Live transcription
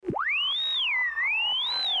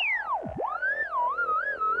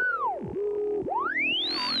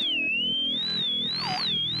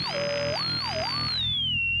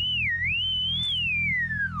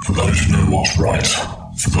what's right.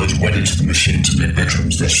 For those wedded to the machines in their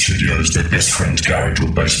bedrooms, their studios, their best friend's garage or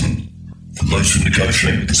basement. For those who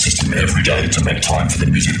negotiate with the system every day to make time for the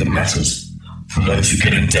music that matters. For those who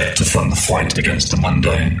get in debt to fund the fight against the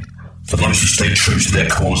mundane. For those who stay true to their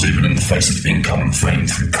cause even in the face of income and fame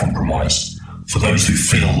through compromise. For those who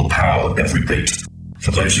feel the power of every beat.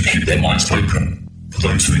 For those who keep their minds open. For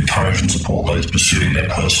those who encourage and support those pursuing their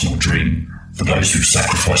personal dream. For those who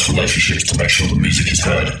sacrifice relationships to make sure the music is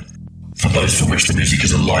heard. For those for which the music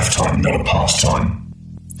is a lifetime, not a pastime.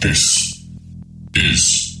 This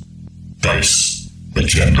is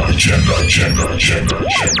BassAgenda.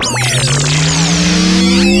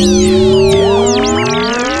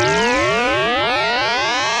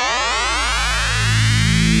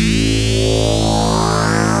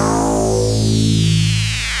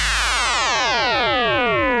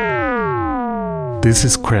 This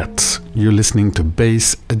is Kretz. You're listening to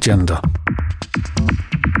BassAgenda.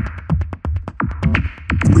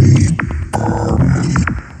 We are me.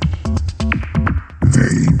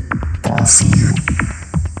 They are few.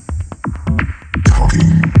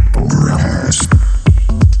 Talking over a hash.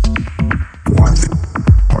 What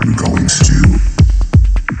are you going to do?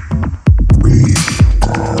 We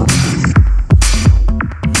are me.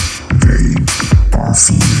 They are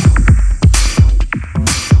few.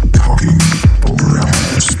 Talking over a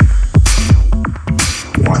hash.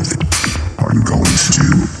 What are you going to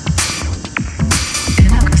do?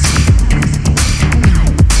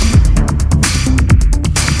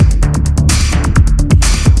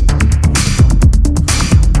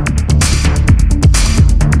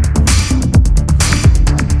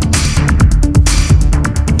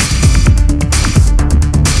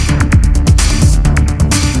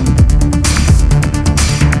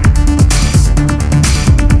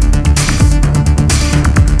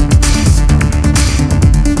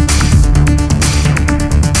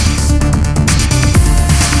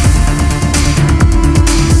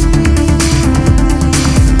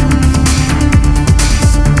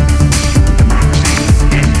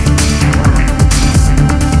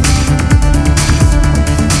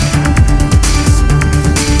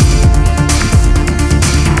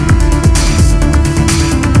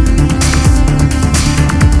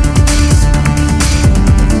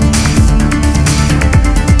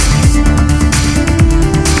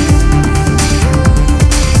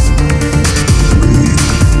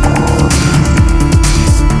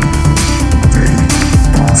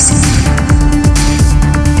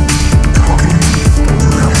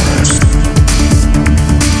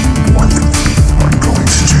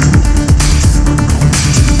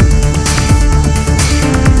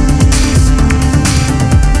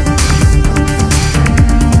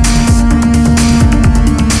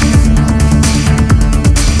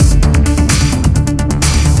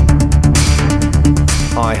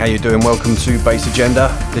 How you doing? Welcome to BassAgenda.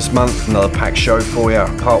 This month, another packed show for you.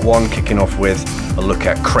 Part 1 kicking off with a look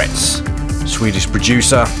at Kretz, Swedish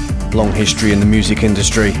producer, long history in the music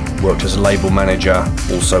industry, worked as a label manager,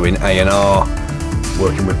 also in A&R,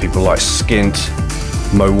 working with people like Skint,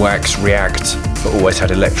 Mo Wax, React, but always had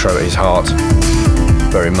electro at his heart.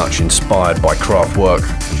 Very much inspired by Kraftwerk,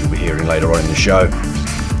 as you'll be hearing later on in the show.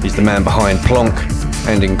 He's the man behind Plonk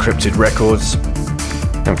and Encrypted Records.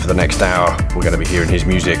 And for the next hour, we're going to be hearing his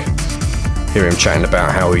music. Hear him chatting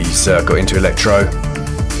about how he's got into electro,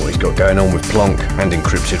 what he's got going on with Plonk and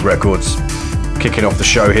Encrypted Records. Kicking off the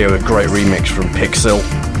show here with a great remix from Pixel.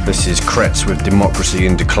 This is Kretz with Democracy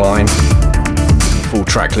in Decline. The full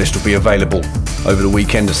track list will be available over the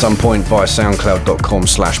weekend at some point via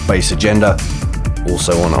soundcloud.com/BassAgenda.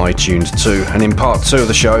 Also on iTunes too. And in part 2 of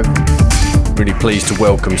the show, really pleased to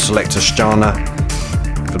welcome Selekta Stjärna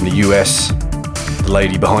from the US. The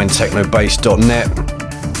lady behind technobass.net,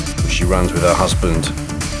 which she runs with her husband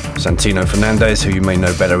Santino Fernandez, who you may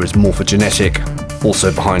know better as Morphogenetic,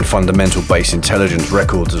 also behind Fundamental Bass Intelligence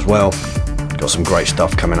Records as well. Got some great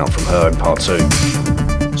stuff coming up from her in part 2.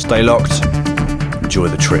 Stay locked, enjoy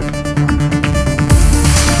the trip.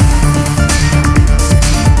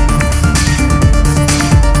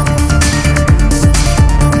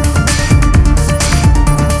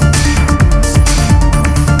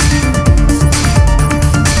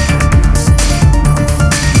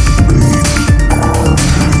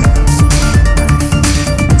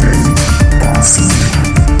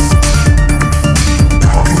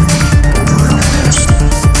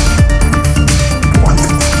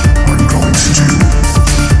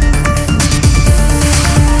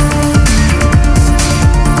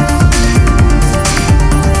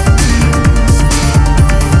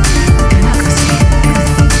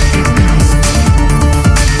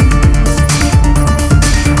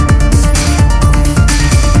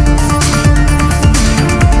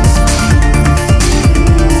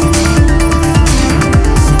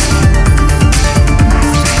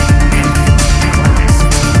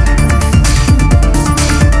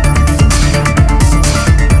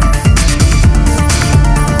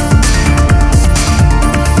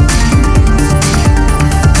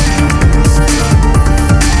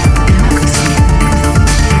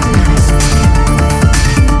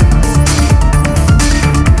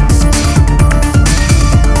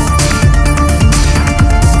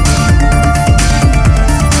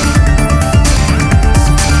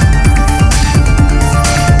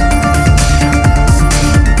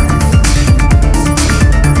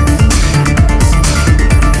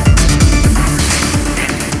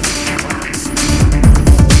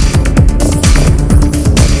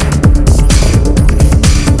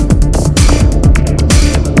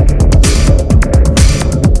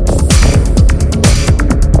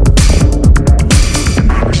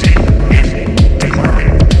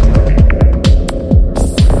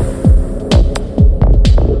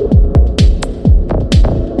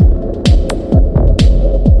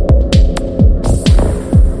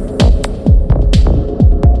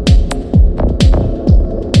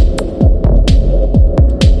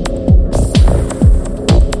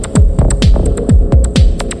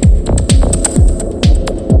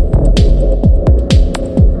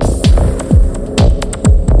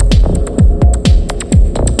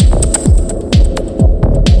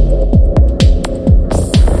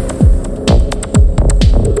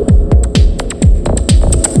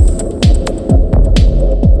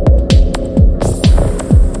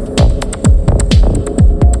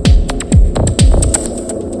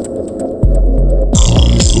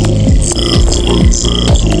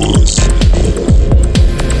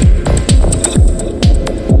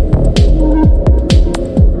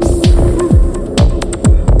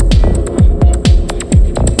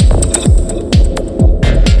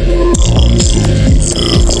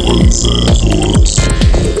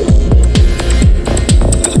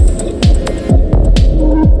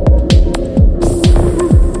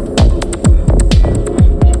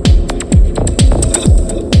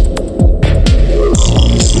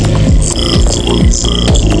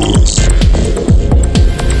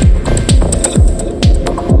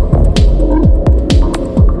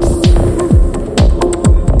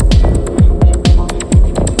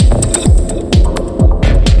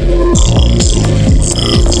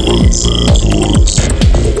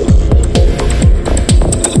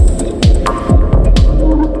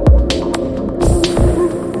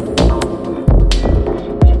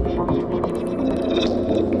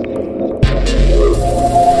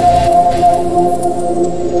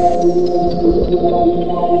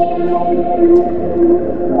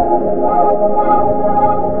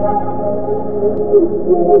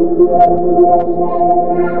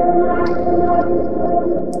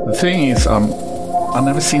 The thing is, I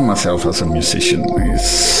never seen myself as a musician.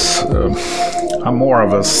 I'm more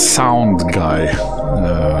of a sound guy.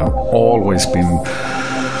 Always been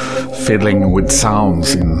fiddling with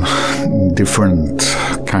sounds in different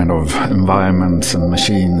kind of environments and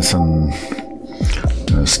machines and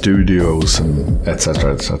studios and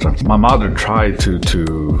etc. etc. My mother tried to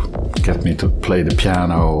get me to play the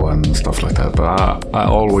piano and stuff like that, but I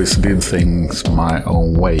always did things my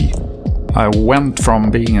own way. I went from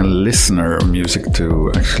being a listener of music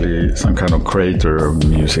to actually some kind of creator of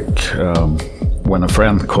music. When a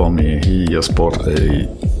friend called me, he just bought a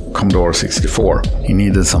Commodore 64. He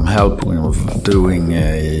needed some help with doing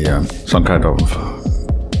some kind of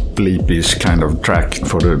bleepish kind of track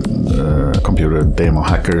for the computer demo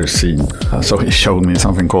hacker scene. So he showed me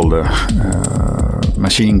something called a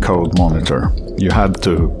machine code monitor. You had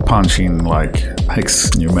to punch in like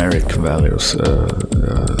hex numeric values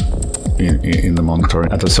in the monitor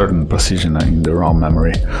at a certain position in the ROM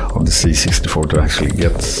memory of the C64 to actually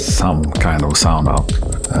get some kind of sound out.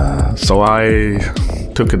 So I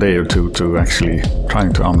took a day or two to actually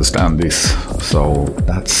trying to understand this. So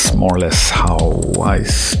that's more or less how I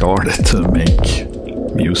started to make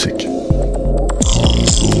music.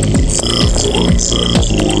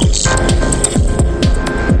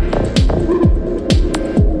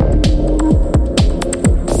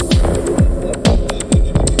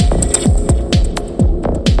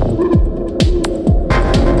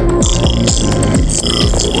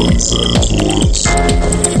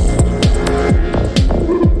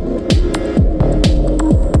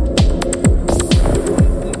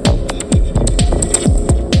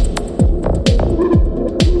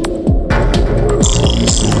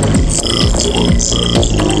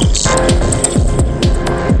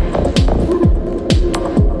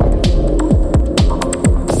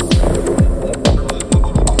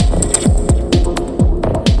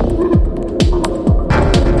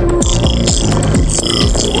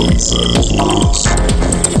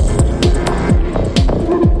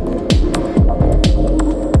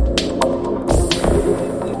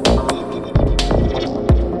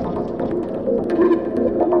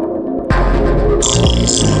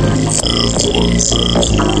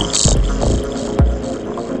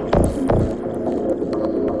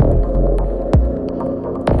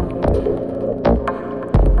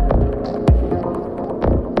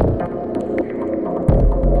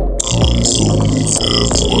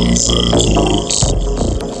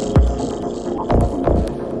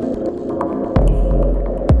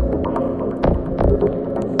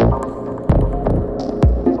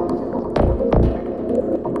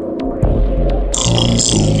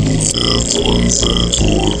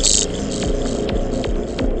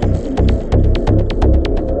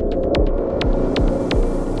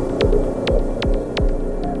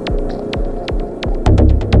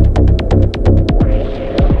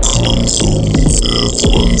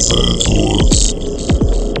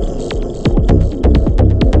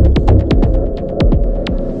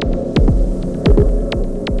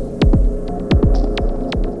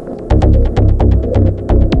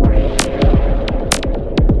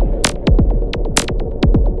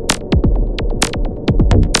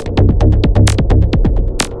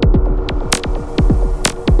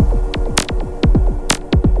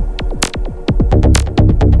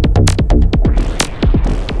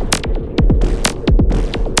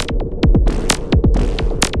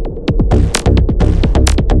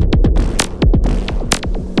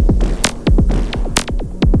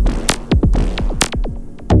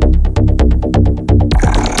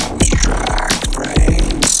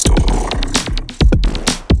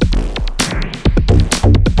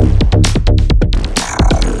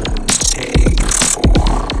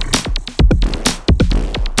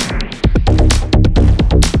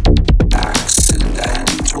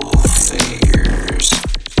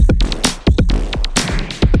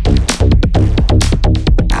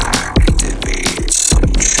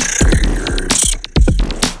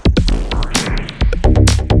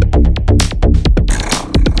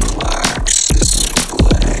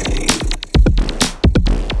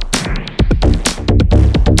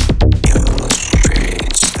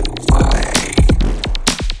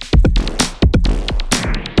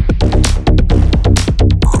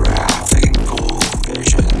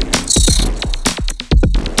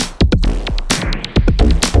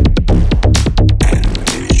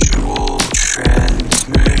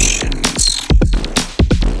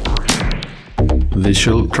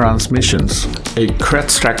 Artificial Transmissions, a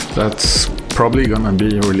Kretz track that's probably gonna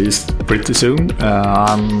be released pretty soon.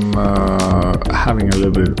 I'm having a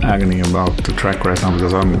little bit of agony about the track right now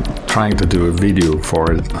because I'm trying to do a video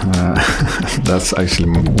for it. That's actually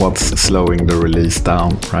what's slowing the release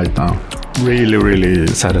down right now. Really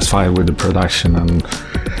satisfied with the production, and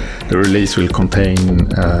the release will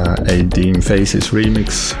contain a Dean Faces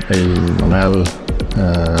remix, a Monel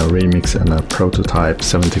remix, and a Prototype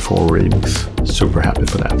 74 remix. Super happy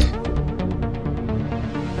for that.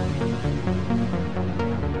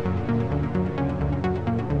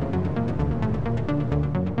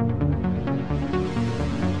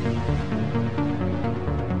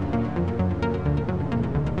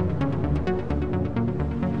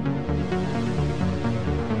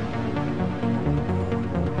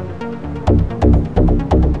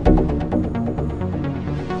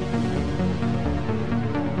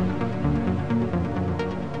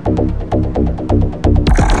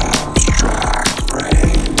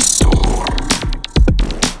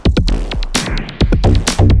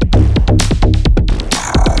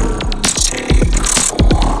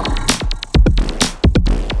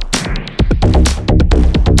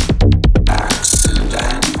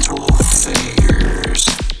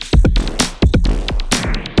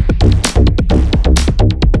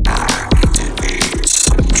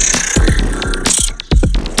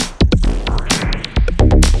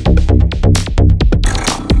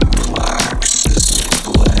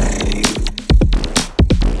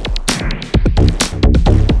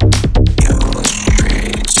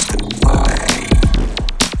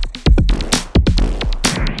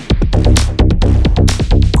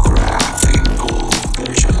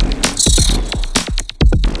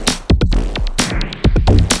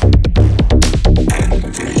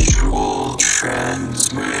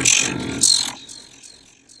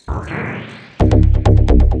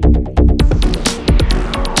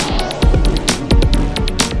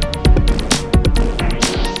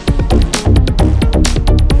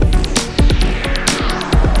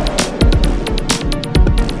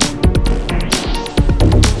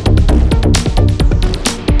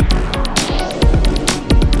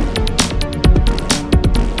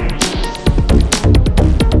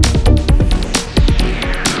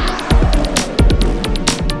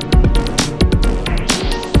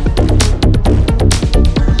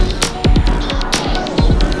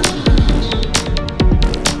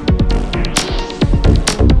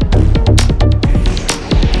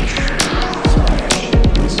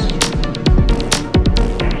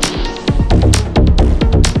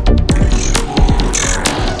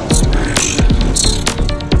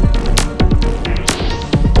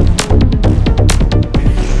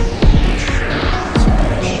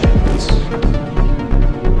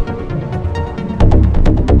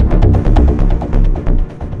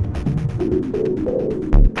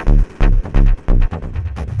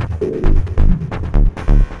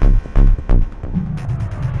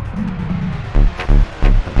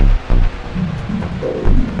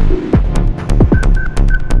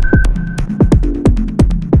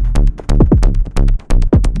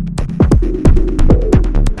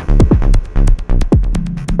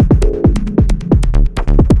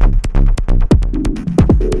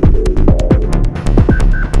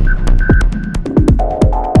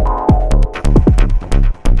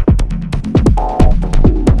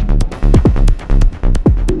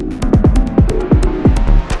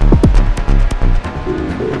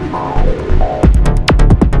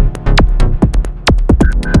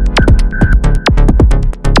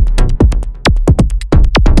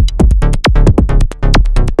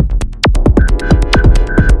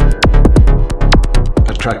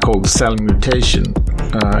 Cell Mutation.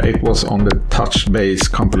 It was on the Touch Bass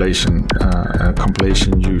compilation, a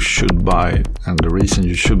compilation you should buy, and the reason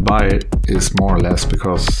you should buy it is more or less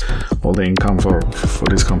because all the income for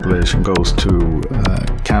this compilation goes to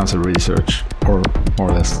cancer research, or more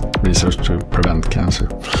or less research to prevent cancer.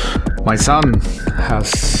 My son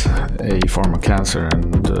has a form of cancer,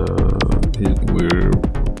 and we've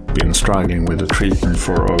been struggling with the treatment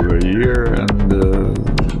for over a year, and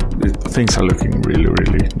things are looking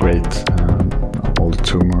really great. All the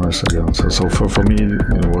tumors are gone. So for me,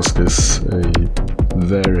 it was this a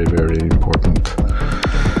very important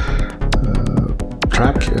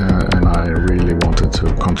track, and I really wanted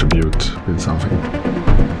to contribute with something.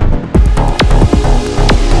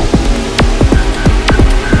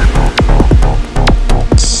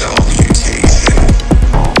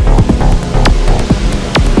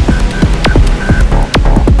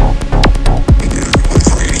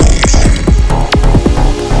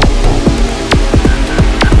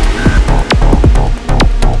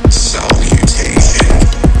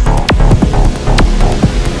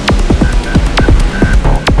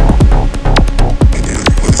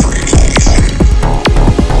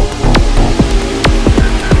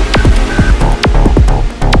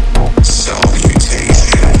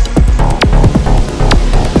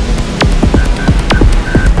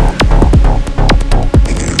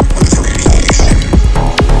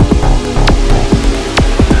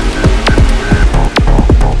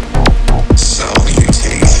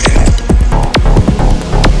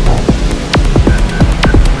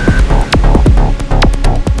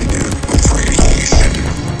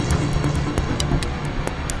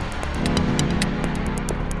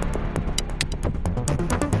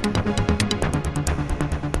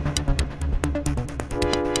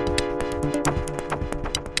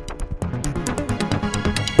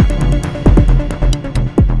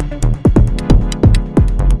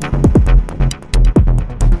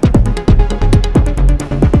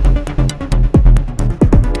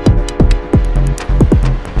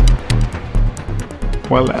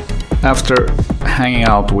 Well, after hanging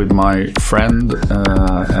out with my friend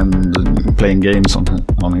and playing games on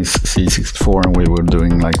his C64, and we were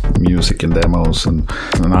doing like music and demos, and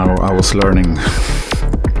I was learning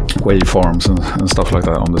waveforms and stuff like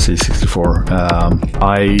that on the C64.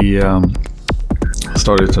 I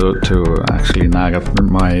started to actually nag at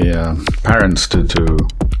my parents to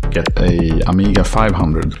get a Amiga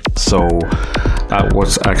 500. So that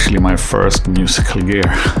was actually my first musical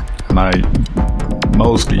gear, and I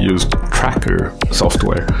mostly used tracker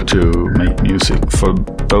software to make music. For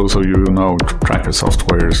those of you who know tracker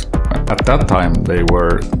softwares, at that time they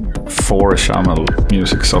were 4-channel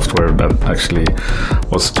music software that actually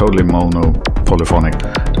was totally mono polyphonic,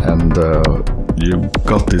 and you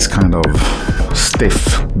got this kind of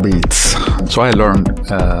stiff beats. So I learned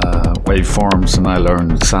waveforms, and I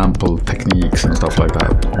learned sample techniques and stuff like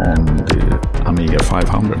that on the Amiga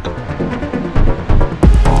 500.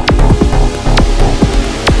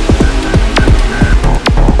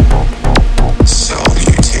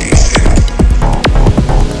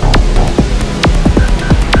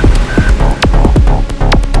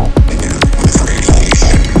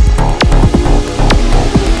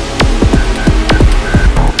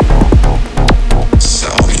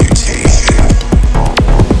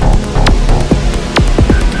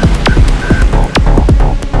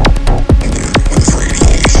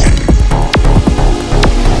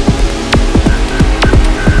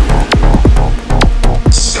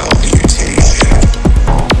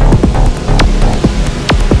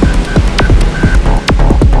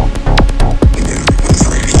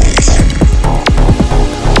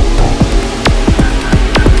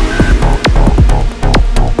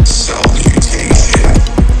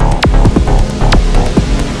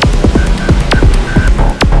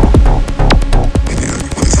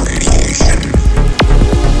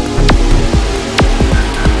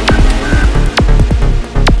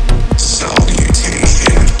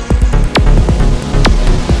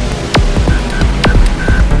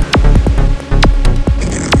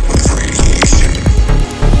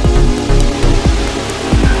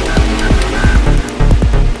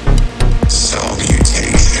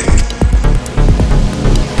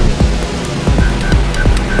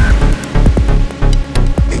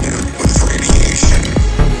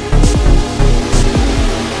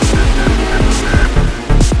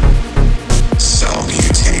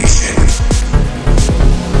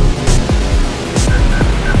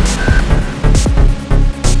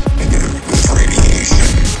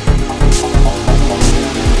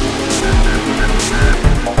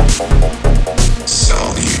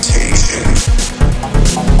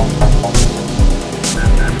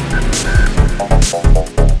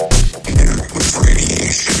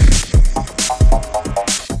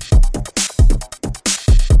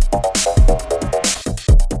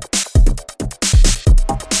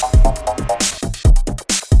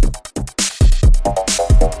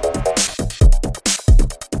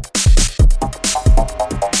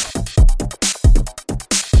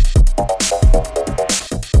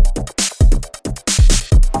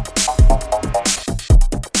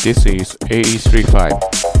 This is AE35,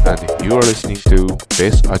 and you are listening to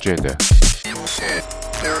BassAgenda. You said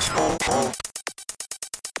there's no hope.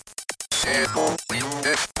 Said hope will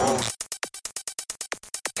expose.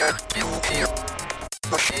 Get you here.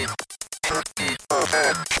 Machine. Heartbeat of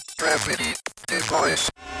an gravity device.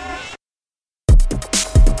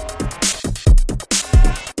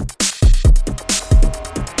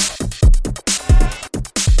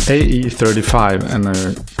 AE35 and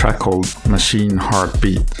a track called Machine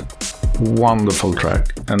Heartbeat. Wonderful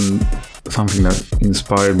track, and something that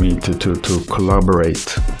inspired me to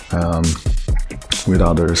collaborate with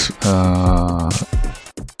others.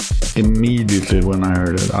 Immediately when I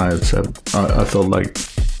heard it, I thought like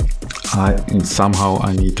somehow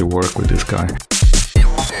I need to work with this guy.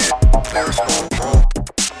 There's no hope.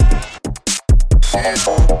 Said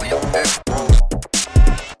hope will explode.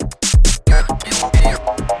 Get you here.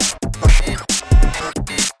 Machine.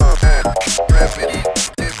 Heartbeat of an gravity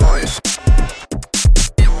device.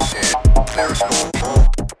 You said there's no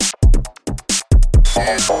hope.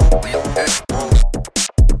 Said hope will explode.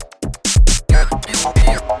 Get you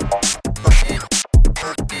here. Machine.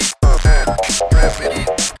 Heartbeat of an gravity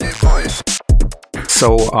device. So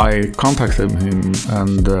I contacted him,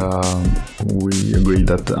 and we agreed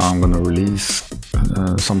that I'm gonna release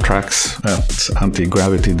some tracks at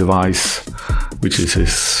Anti-Gravity Device, which is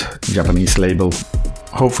his Japanese label.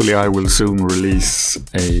 Hopefully I will soon release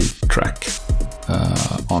a track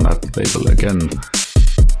on that label again.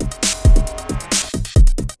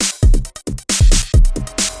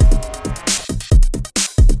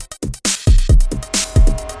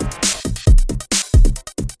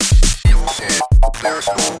 there's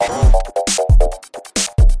no hope.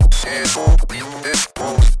 Say hope you live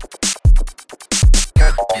both.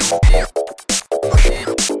 Can you hear?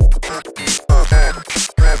 Machine, heartbeat of head,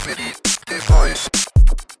 gravity, device.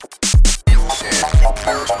 You say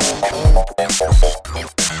there's no hope.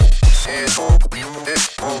 Say hope you live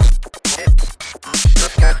both.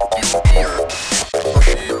 Can you hear?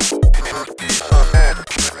 Machine, heartbeat of head,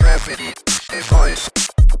 gravity, device.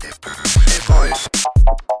 Device.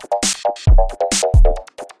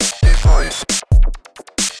 Device. Device.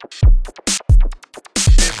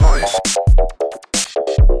 Device.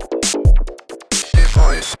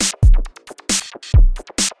 Device.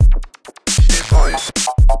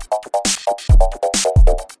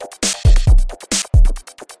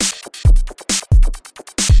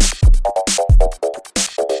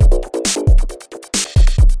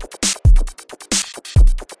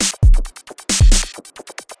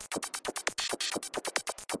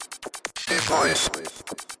 Device.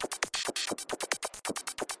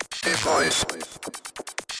 Device.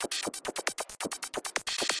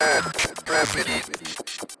 And gravity.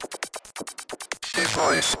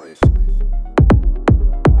 Device.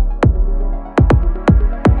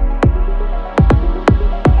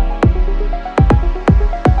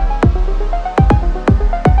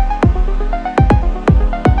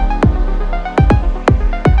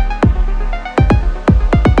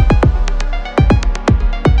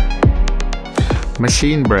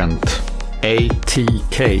 Machine Brent,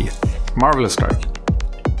 ATK. Marvelous track.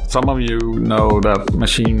 Some of you know that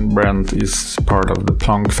Machine Brent is part of the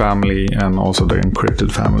Plonk family and also the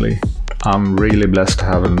Encrypted family. I'm really blessed to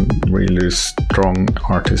have a really strong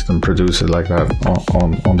artist and producer like that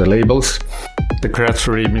on the labels. The Kretz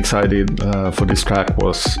remix I did for this track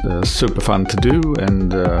was super fun to do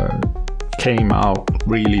and came out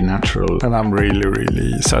really natural. And I'm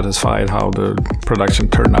really satisfied how the production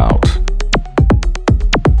turned out.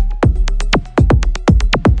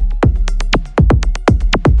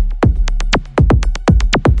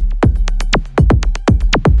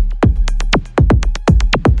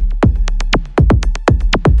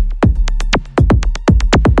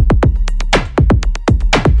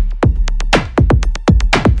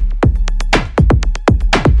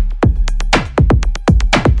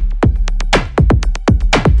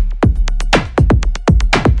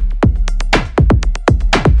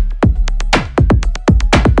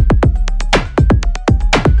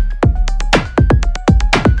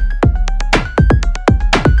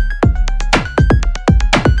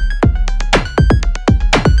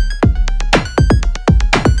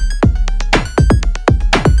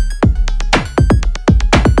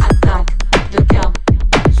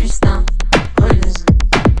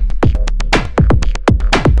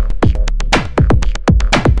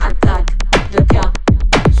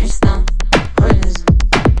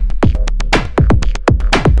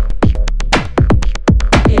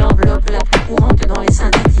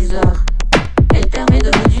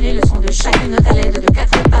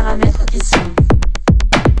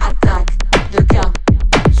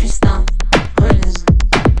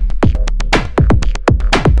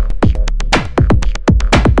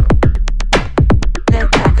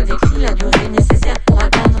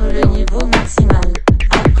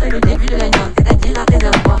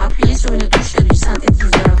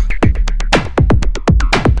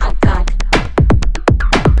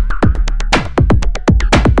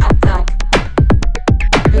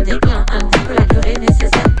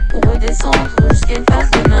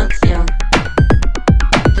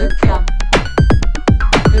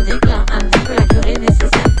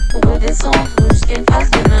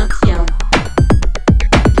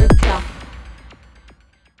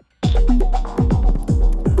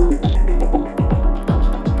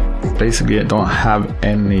 Basically, I don't have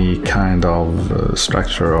any kind of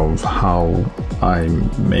structure of how I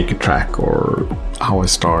make a track or how I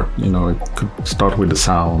start. You know, it could start with the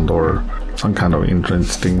sound or some kind of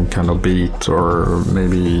interesting kind of beat, or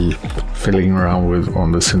maybe fiddling around with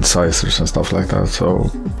on the synthesizers and stuff like that.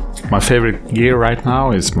 So my favorite gear right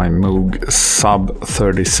now is my Moog Sub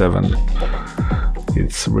 37.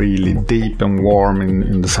 It's really deep and warm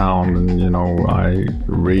in the sound, and you know, I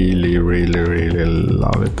really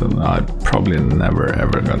love it, and I'm probably never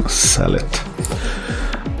ever gonna sell it.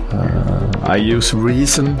 I use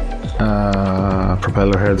Reason,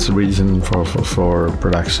 propeller heads Reason for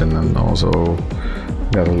production, and also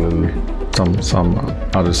got a little some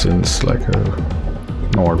other synths like a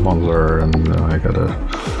Nord modeler, and I got a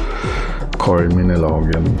Core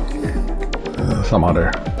Minilog and some other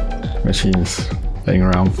machines laying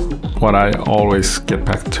around. What I always get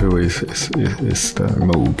back to is the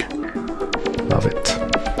Moog. Love it.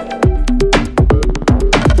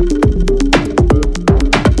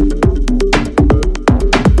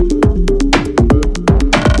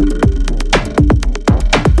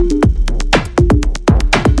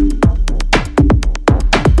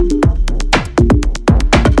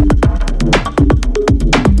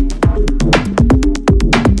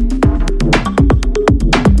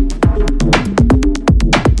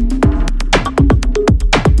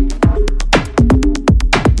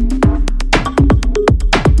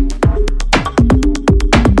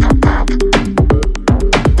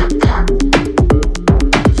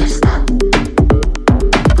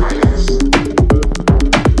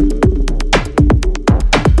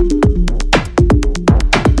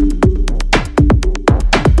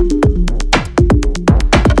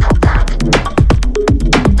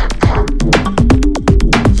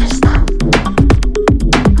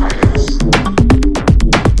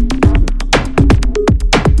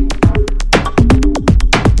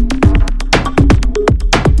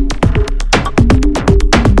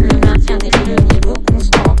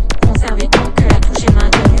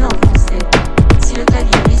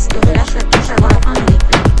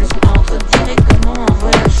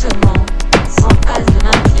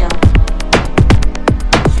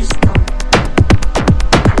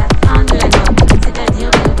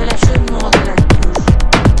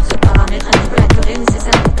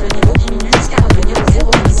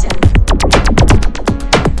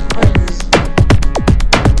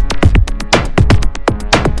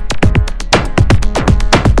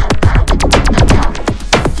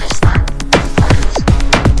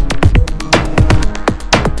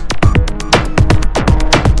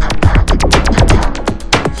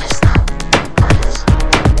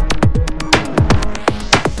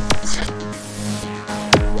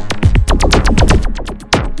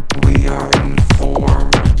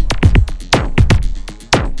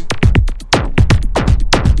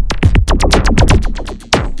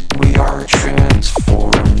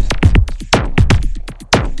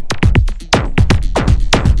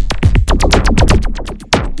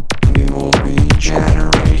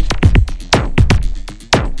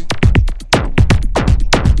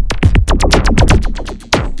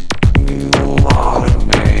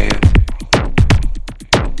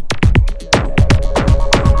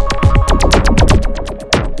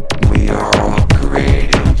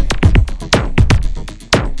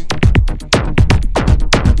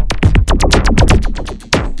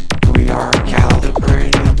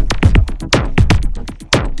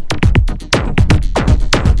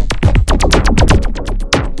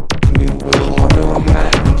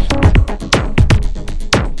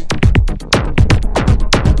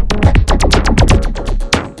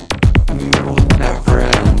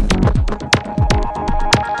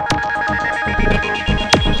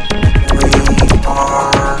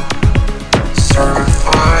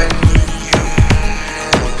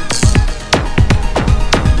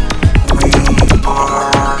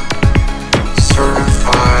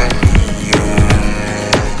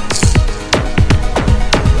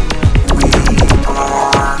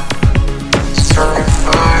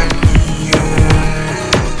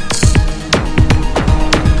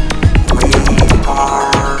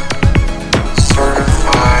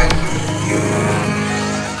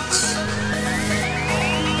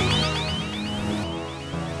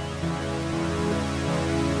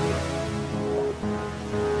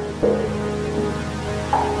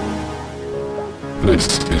 This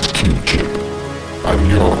is Q-Chip,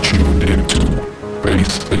 and you're tuned into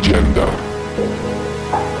BassAgenda.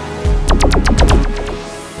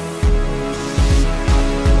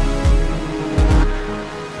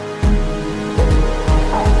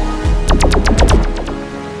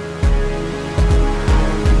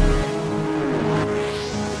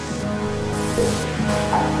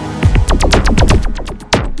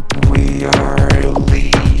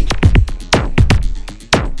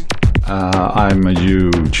 I'm a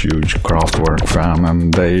huge Kraftwerk fan,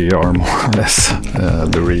 and they are more or less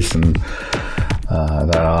the reason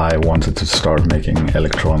that I wanted to start making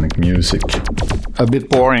electronic music. A bit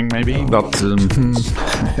boring maybe, but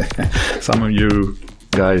some of you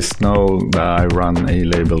guys know that I run a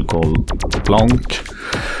label called Plonk,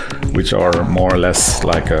 which are more or less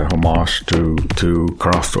like a homage to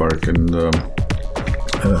Kraftwerk, and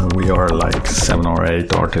we are like 7 or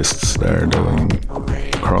 8 artists there doing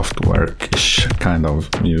Kraftwerk-ish kind of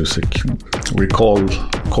music. We call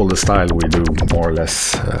the style we do more or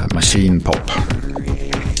less machine pop,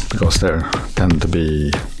 because there tend to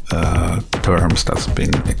be terms that's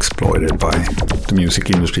been exploited by the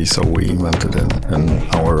music industry, so we invented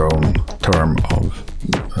our own term of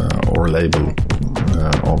or label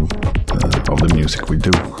of the music we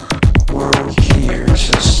do. We're here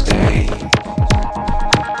to stay.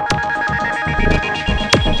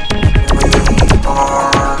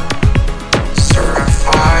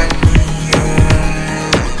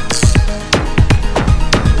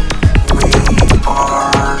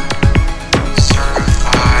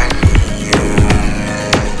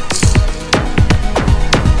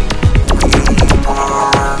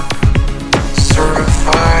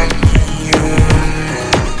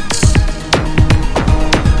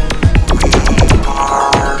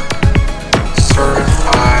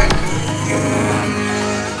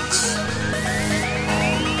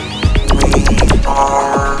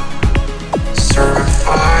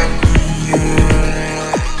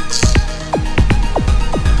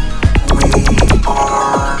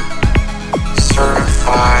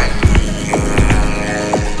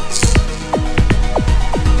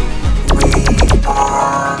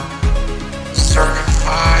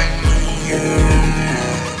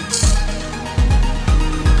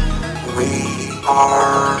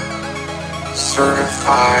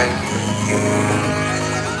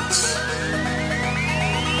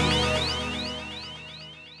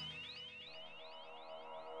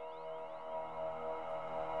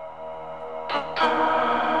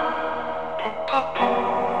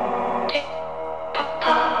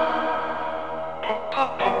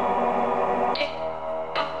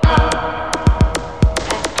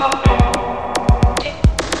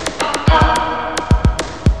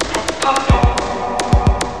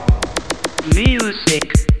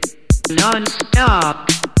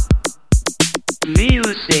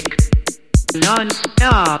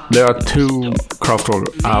 There are 2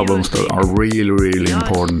 Kraftwerk albums that are really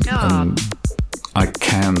important, and I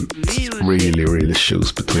can't really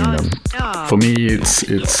choose between them. For me,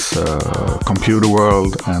 it's Computer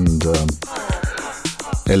World and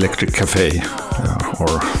Electric Cafe,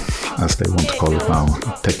 or as they want to call it now,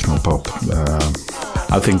 techno pop.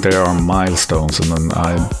 I think they are milestones, and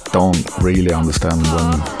I don't really understand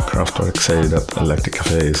when Kraftwerk say that Electric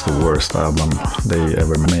Cafe is the worst album they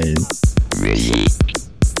ever made. Really?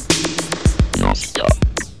 Non-stop.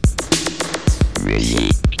 Really?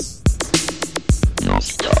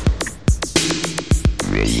 Non-stop.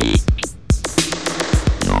 Really?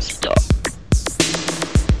 Non-stop.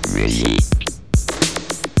 Really?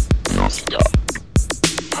 Non-stop.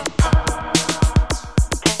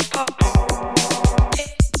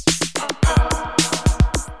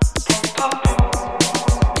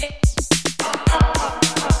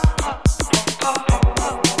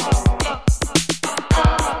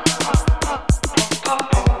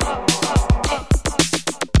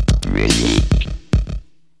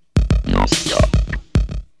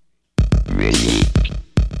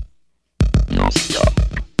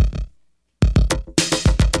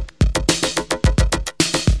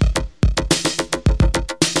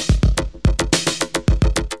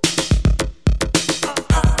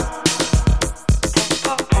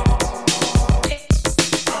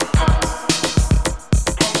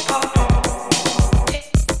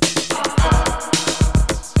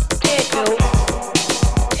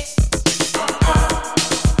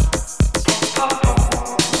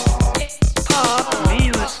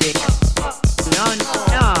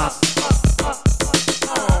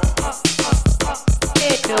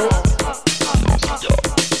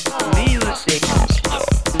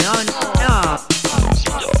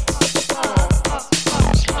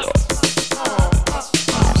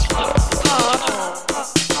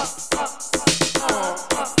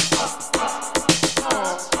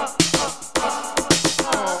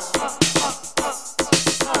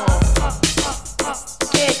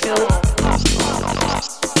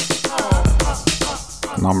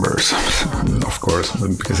 numbers, of course,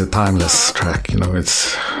 because it's a timeless track. You know,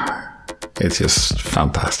 it's just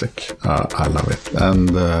fantastic. I love it. And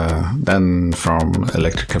then from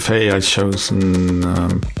Electric Cafe, I've chosen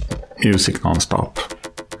Music Nonstop,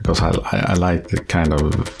 because I like the kind of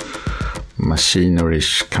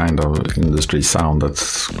machinerish kind of industry sound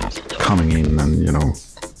that's coming in, and you know,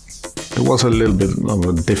 it was a little bit of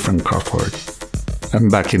a different Kraftwerk. And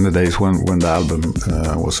back in the days when the album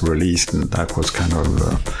was released, that was kind of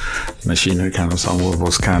machinery kind of sound,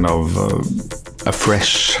 was kind of a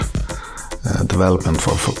fresh development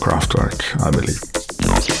for Kraftwerk, I believe.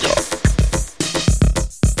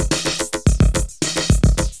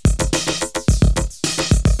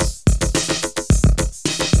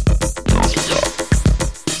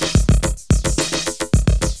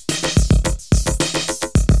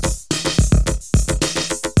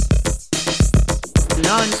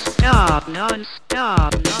 Non-stop,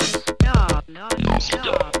 non-stop, non-stop,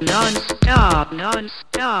 non-stop, non-stop,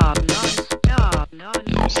 non-stop, non-stop,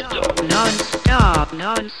 non-stop,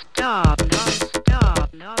 non-stop, non-stop,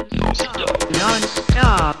 non-stop,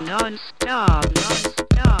 non-stop, non-stop,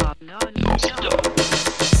 non-stop, non-stop.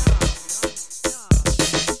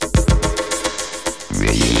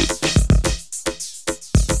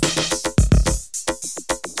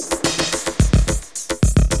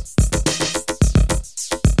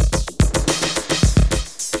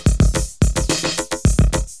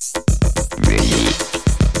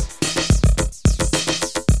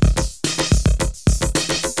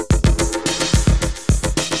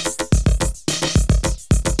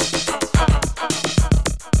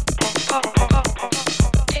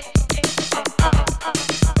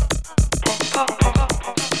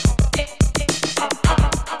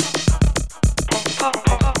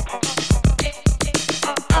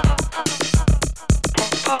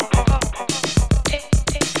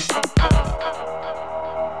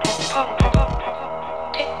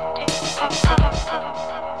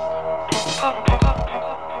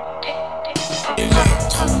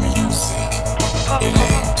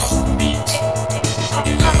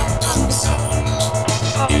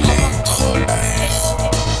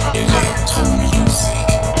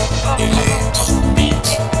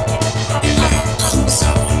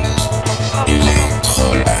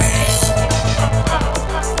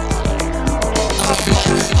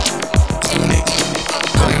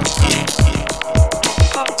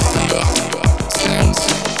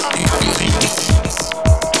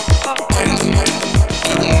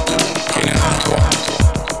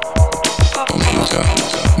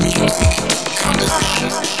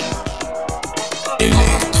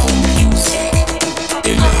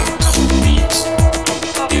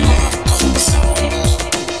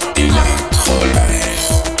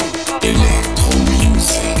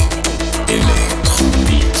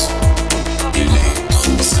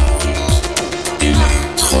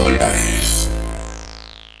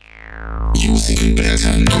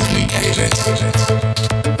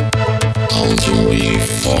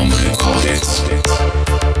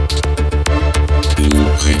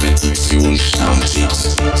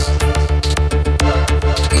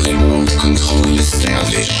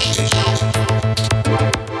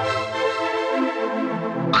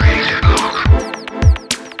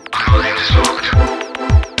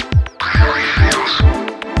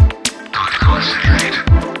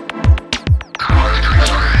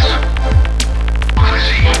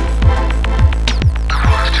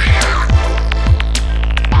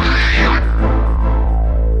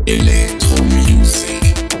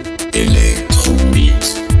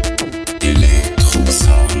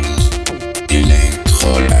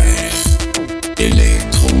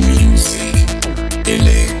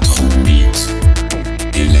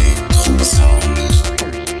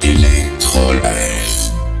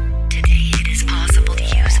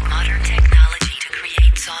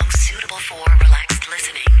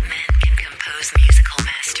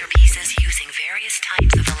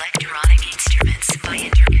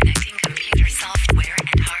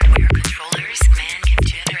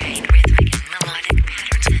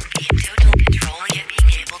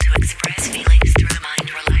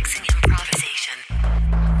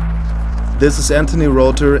 This is Anthony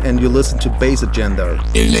Rother, and you listen to BassAgenda.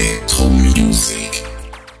 Electro music,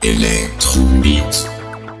 electro beat,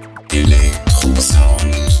 electro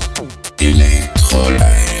sound, electro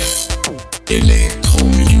life, electro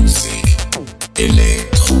music,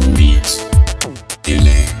 electro beat,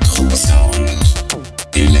 electro sound,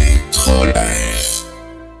 electro life.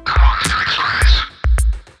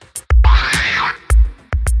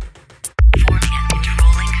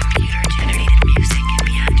 Computer-generated music can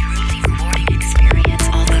be a truly rewarding experience,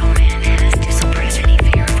 although man has to suppress any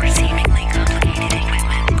fear for seemingly complicated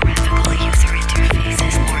equipment.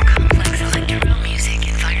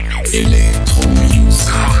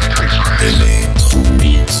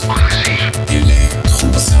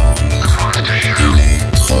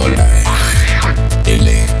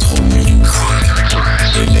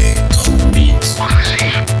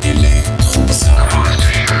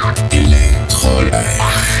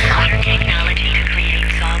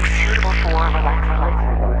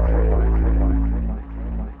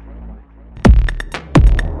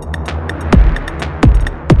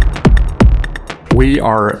 We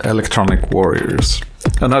Are Electronic Warriors.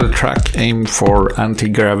 Another track aimed for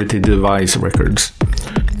Anti-Gravity Device Records.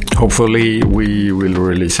 Hopefully we will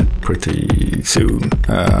release it pretty soon.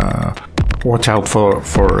 Watch out for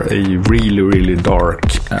a really dark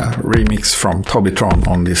remix from Tobitron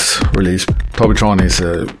on this release. Tobitron is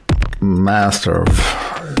a master of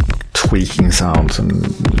tweaking sounds, and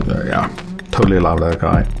totally love that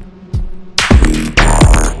guy.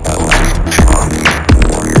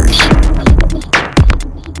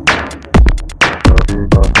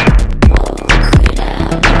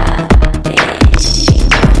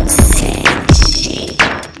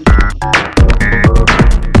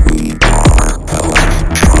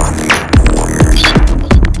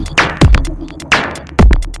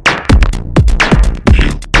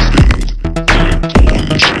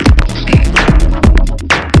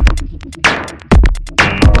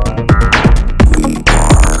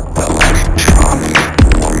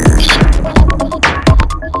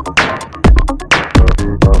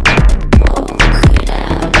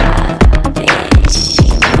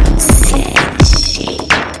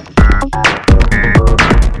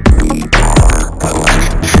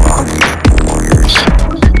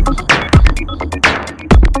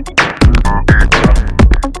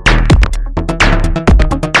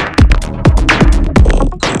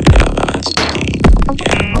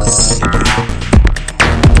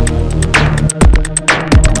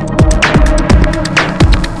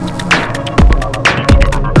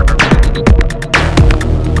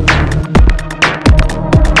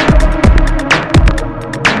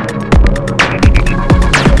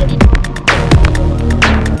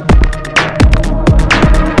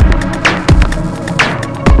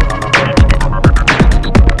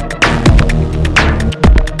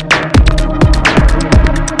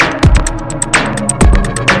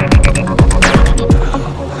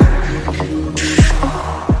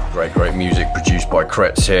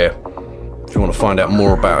 Kretz here. If you want to find out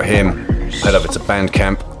more about him, head over to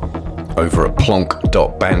Bandcamp over at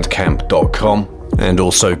plonk.bandcamp.com and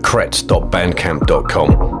also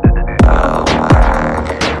kretz.bandcamp.com.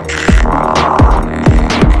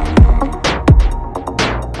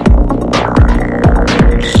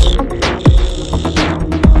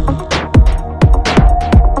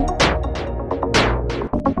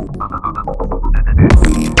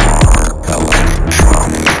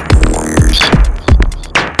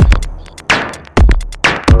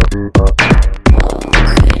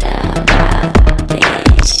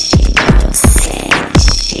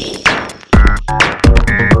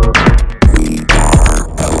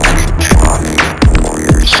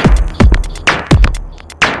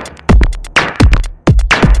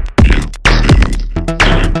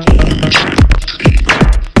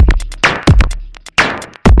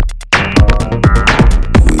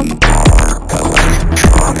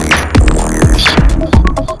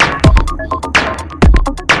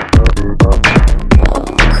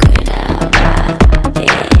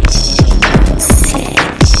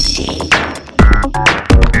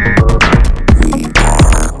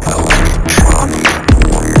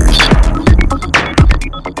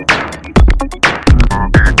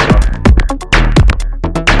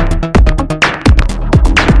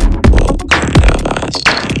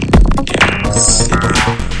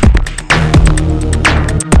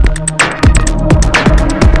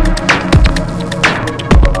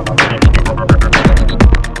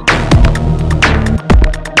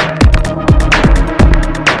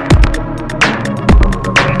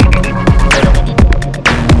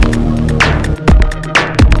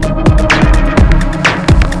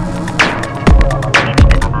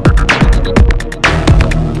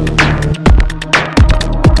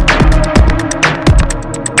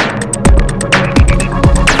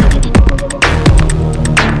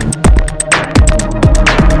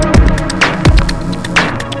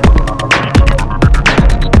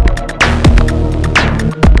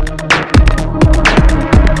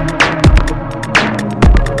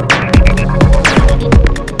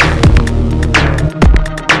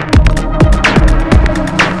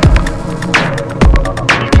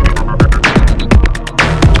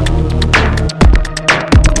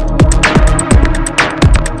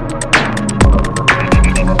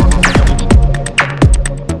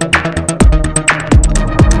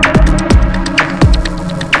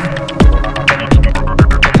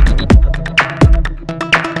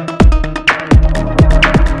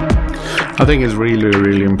 I think it's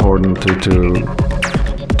really important to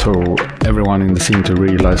everyone in the scene to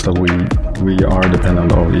realize that we are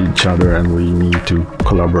dependent on each other and we need to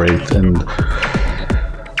collaborate. And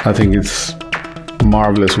I think it's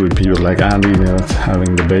marvelous with people like Andy, you know,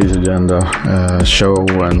 having the BassAgenda show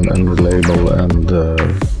and the label, and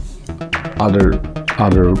other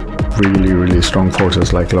other really strong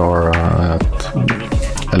forces like Lara at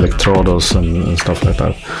Electrodos and stuff like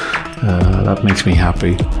that. That makes me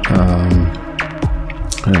happy.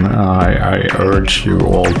 And I urge you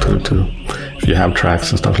all to, if you have tracks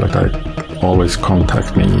and stuff like that, always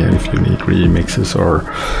contact me if you need remixes or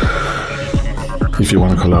if you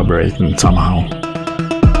want to collaborate somehow.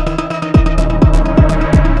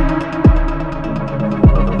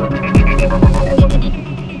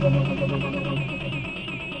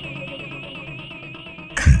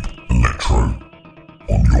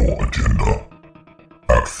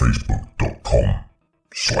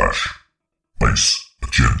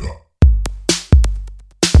 Facebook.com/BassAgenda.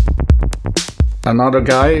 Another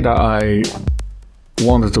guy that I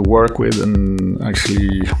wanted to work with, and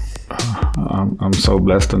actually I'm so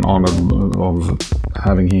blessed and honored of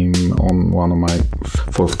having him on one of my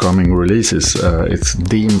forthcoming releases. It's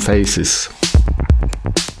Dean Faces.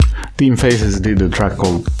 Dean Faces did a track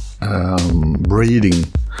called Breeding,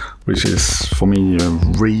 which is for me a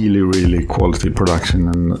really quality production,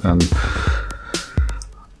 and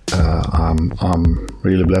I'm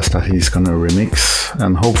really blessed that he's gonna remix,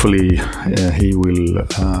 and hopefully he will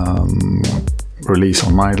release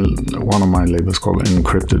on one of my labels called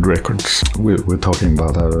Encrypted Records. We're talking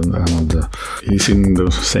about that, and he's in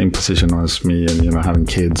the same position as me, and having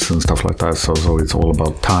kids and stuff like that. So it's all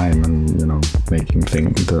about time and making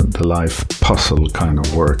the life puzzle kind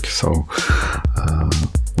of work. So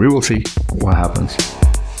we will see what happens.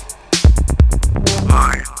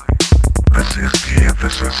 Hi, this is The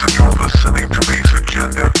Emphasis, and you're listening to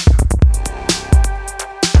BassAgenda.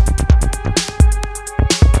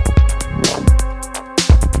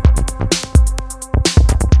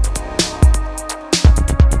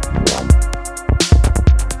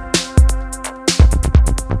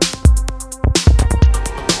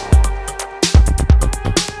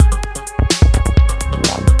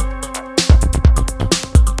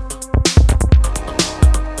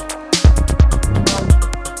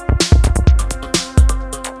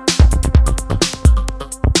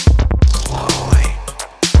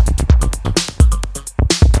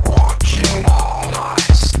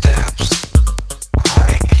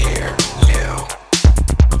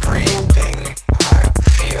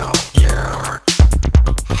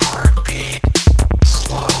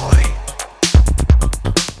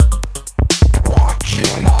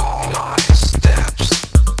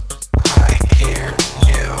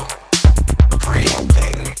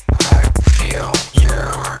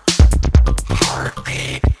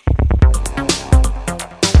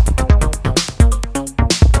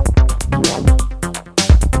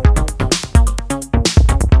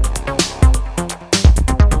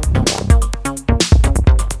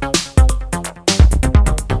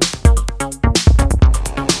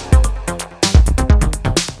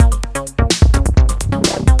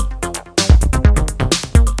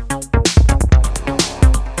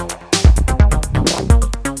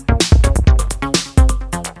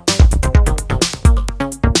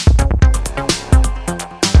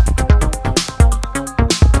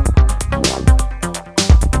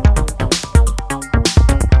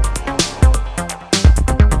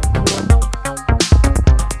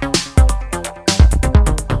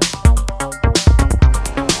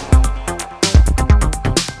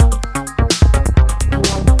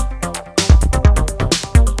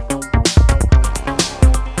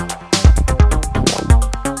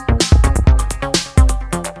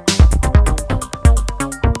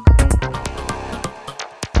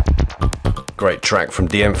 Great track from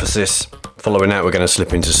De-Emphasis. Following that, we're going to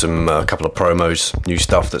slip into some couple of promos, new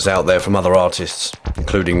stuff that's out there from other artists,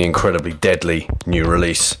 including the incredibly deadly new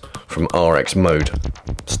release from RX Mode.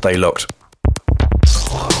 Stay locked.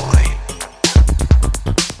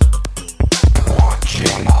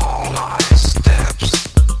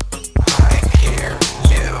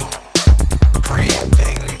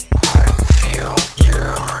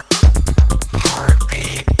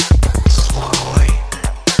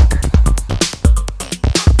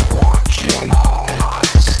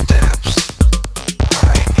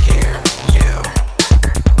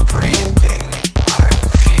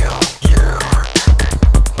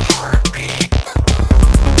 Heartbeat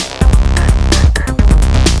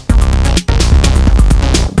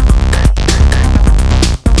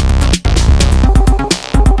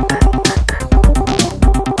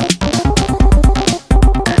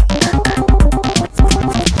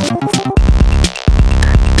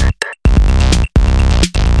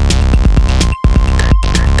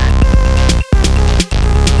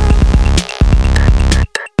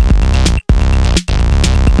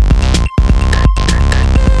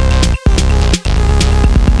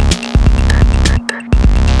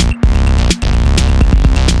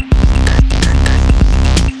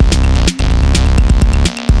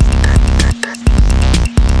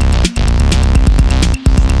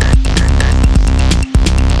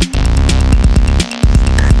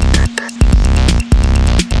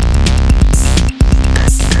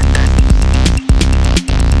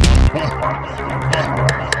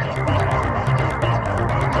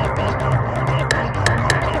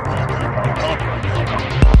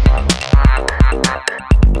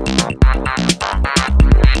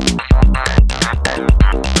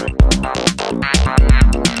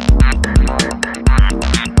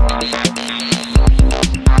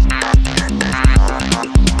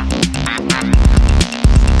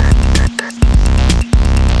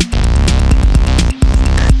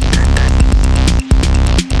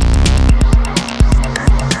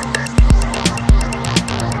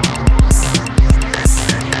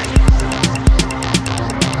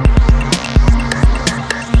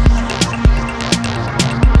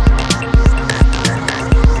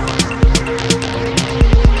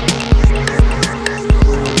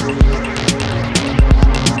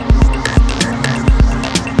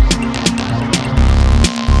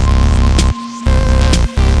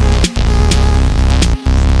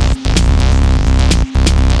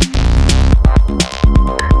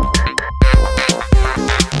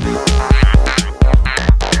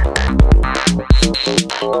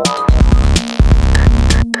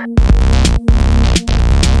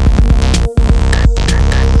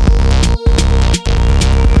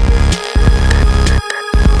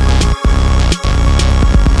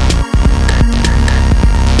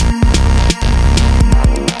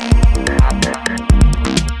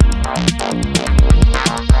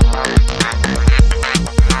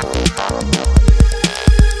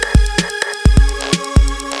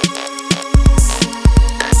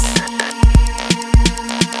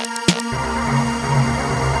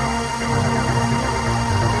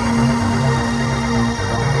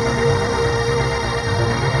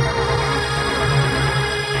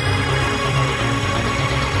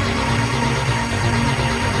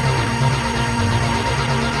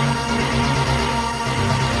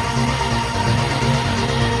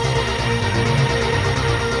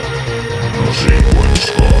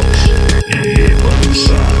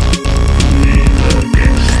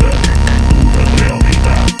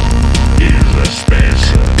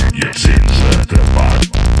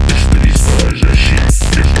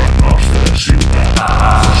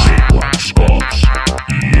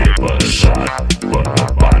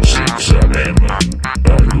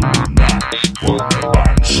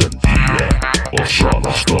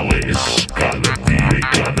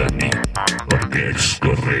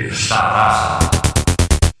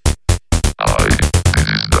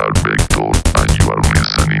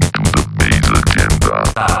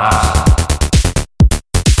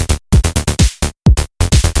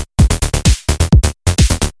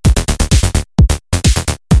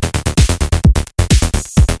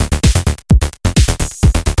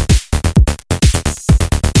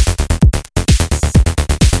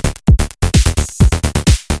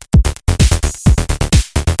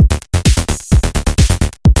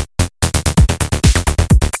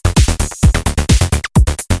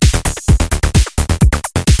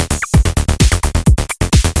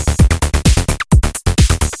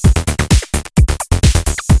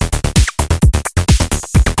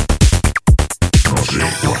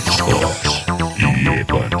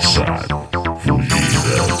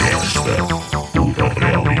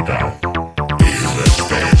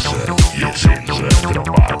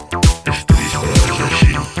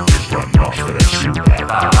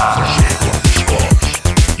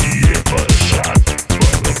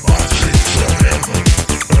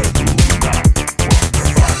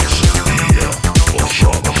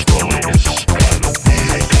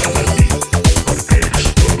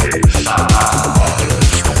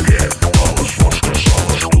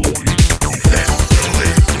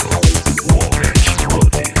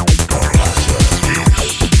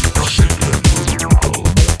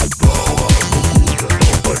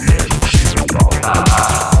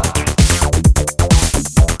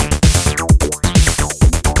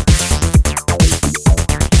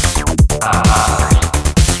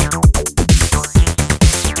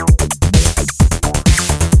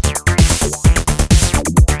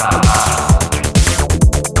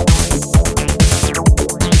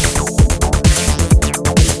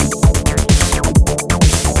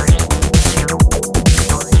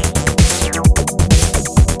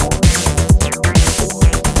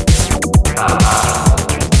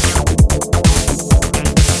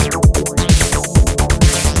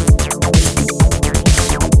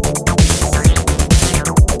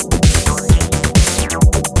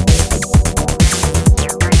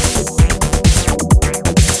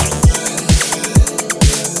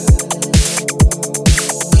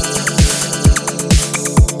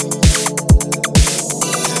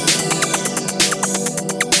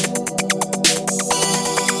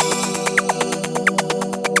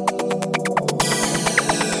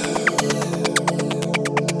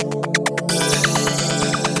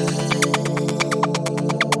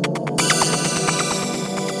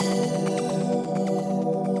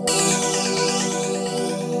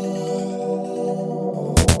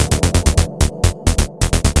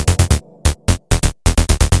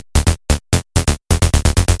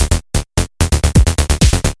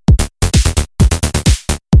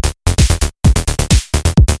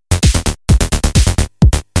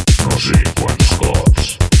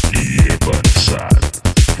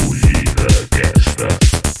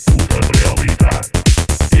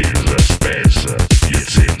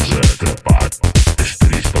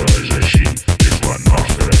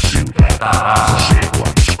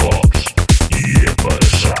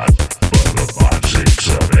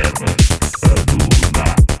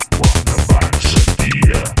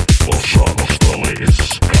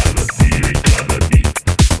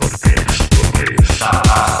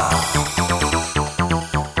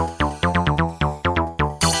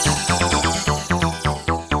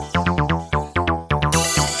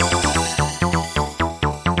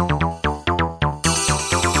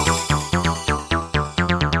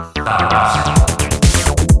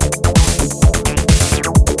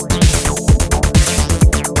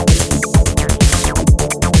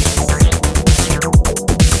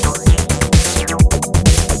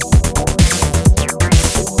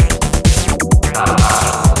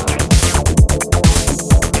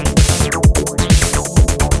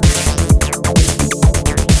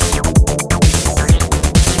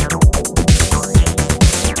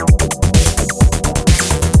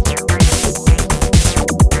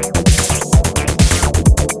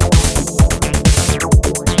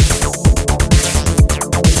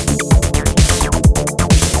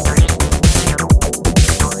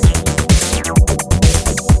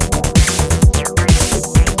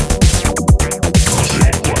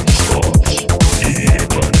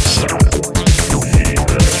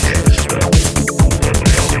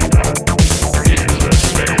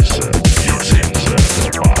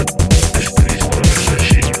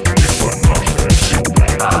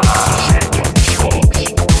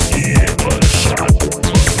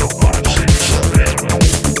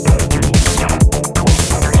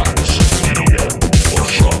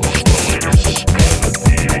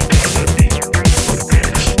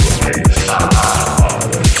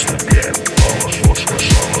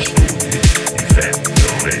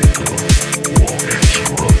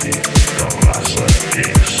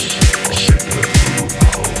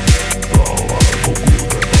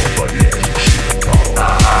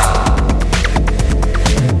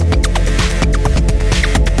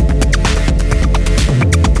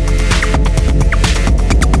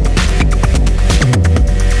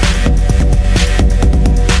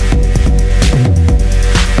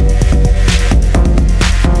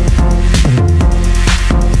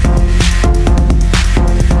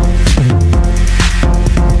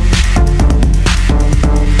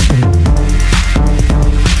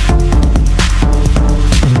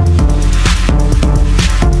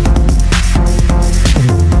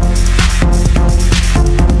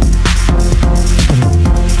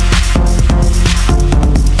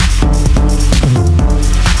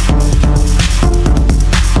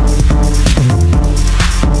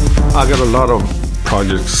have a lot of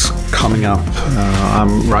projects coming up.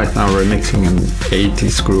 I'm right now remixing an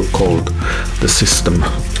 80s group called The System.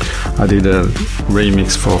 I did a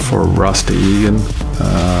remix for Rusty Egan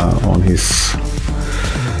on his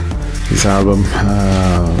album,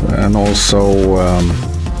 and also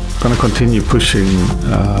gonna continue pushing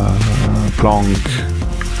Plonk,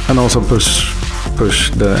 and also push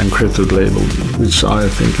the Encrypted label, which I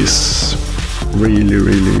think is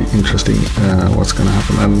really interesting. What's gonna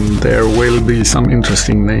happen, and there will be some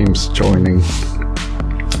interesting names joining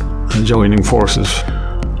forces,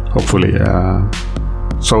 hopefully.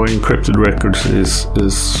 So Encrypted Records is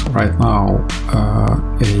right now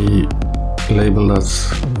a label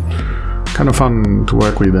that's kind of fun to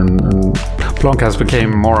work with, and Plonk has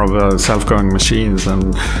become more of a self-going machines,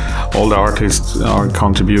 and all the artists are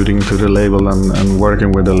contributing to the label and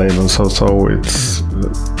working with the label. So it's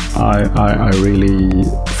I really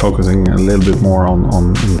focusing a little bit more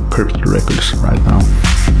on Encrypted Records right now.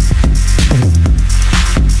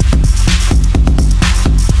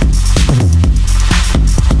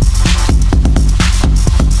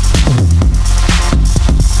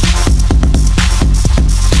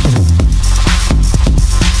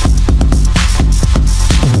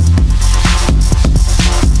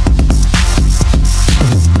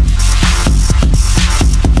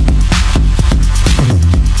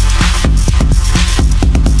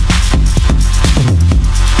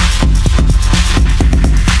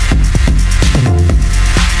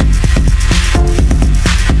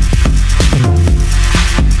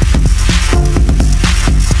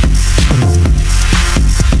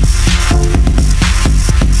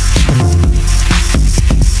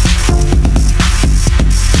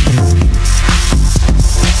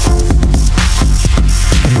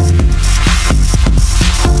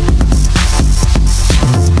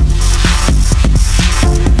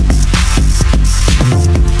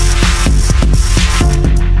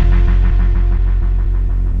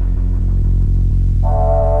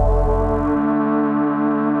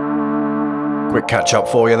 Catch up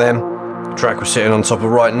for you then. The track we're sitting on top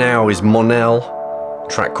of right now is Monel, a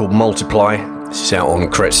track called Multiply. This is out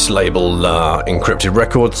on Kretz label Encrypted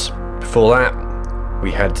Records. Before that,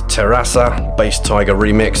 we had Terrassa, Bass Tiger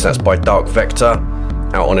remix, that's by Dark Vector,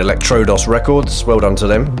 out on Electrodos Records. Well done to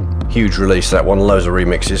them. Huge release, that one, loads of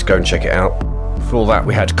remixes, go and check it out. Before that,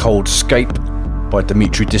 we had Cold Scape by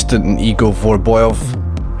Dmitry Distant and Igor Vorboyov,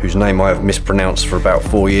 whose name I have mispronounced for about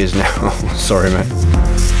 4 years now. Sorry, man.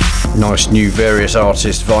 Nice new Various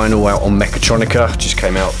Artists vinyl out on Mechatronica, just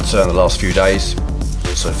came out in the last few days.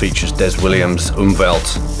 Also features Des Williams,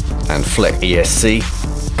 Umwelt and Fleck ESC.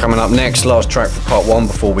 Coming up next, last track for part 1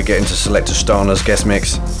 before we get into Selekta Stjärna's guest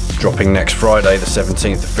mix. Dropping next Friday, the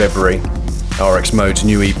 17th of February. RX Mode's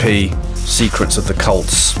new EP, Secrets of the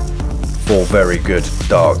Cults. 4 very good,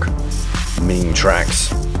 dark, mean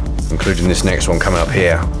tracks, including this next one coming up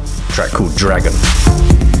here, a track called Dragon.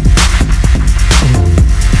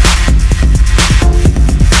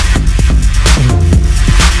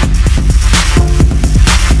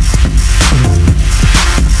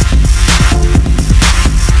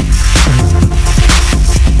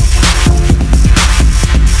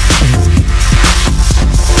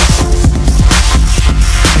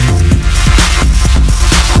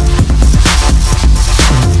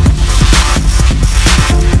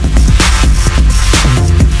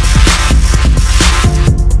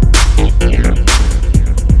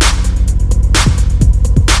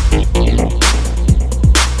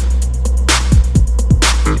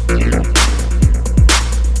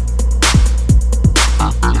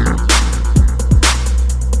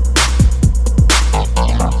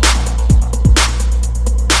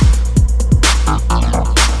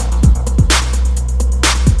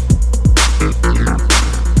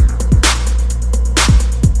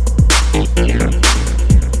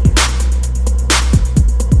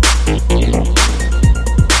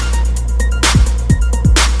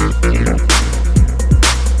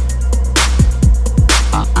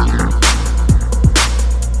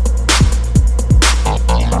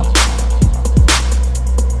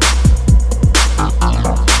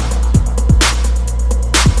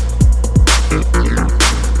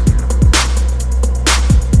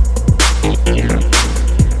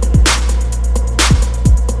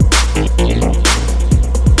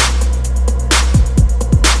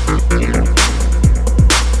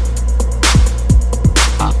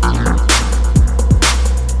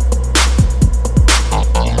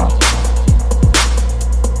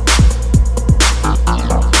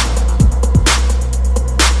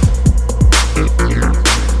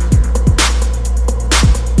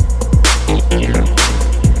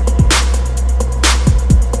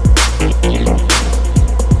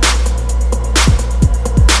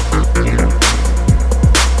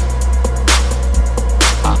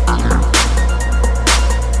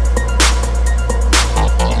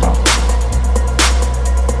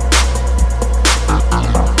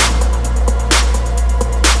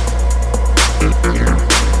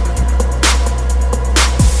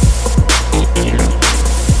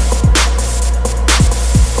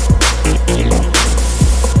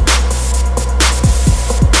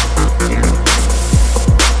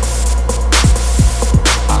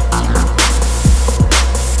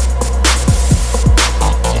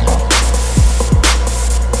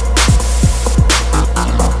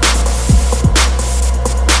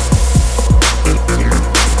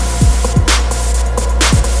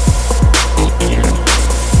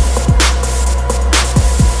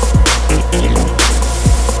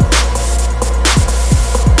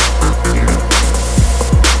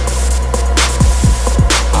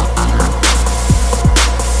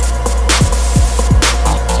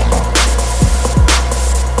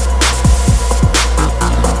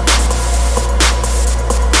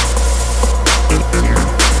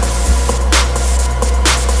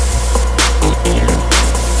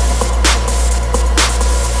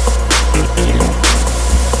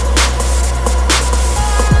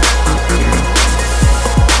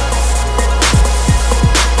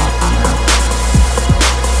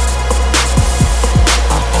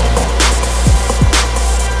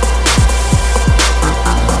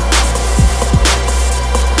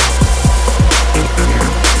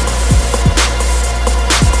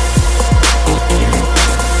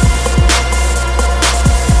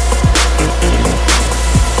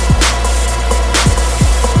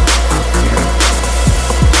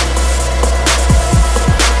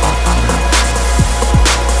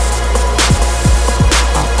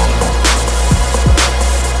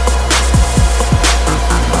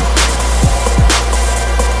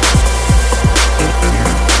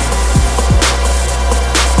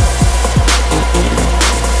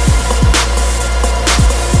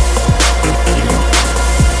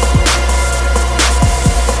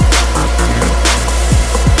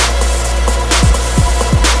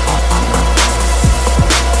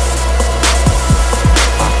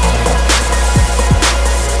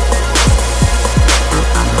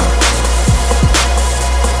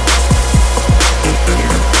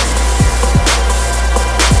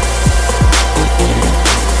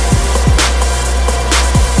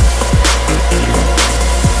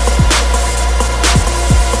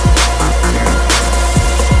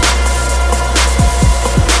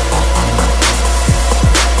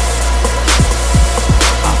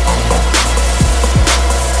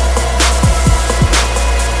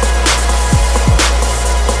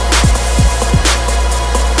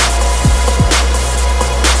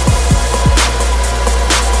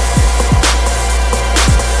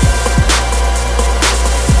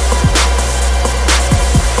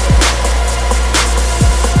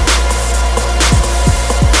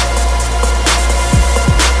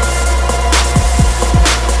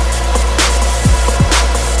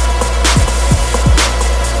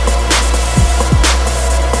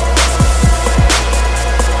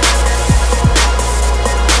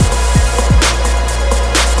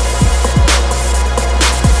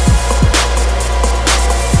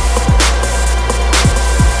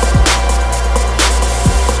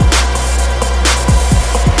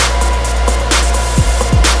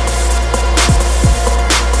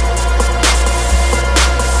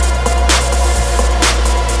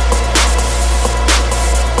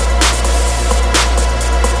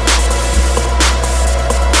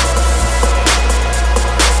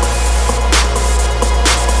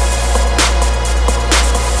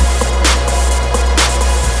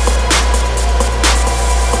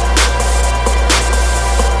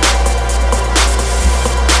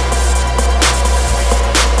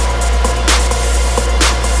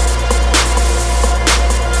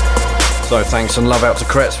 So thanks and love out to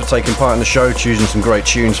Kretz for taking part in the show, choosing some great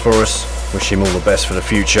tunes for us. Wish him all the best for the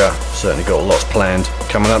future. Certainly got lots planned.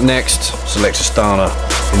 Coming up next, Selekta Stjärna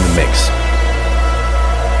in the mix.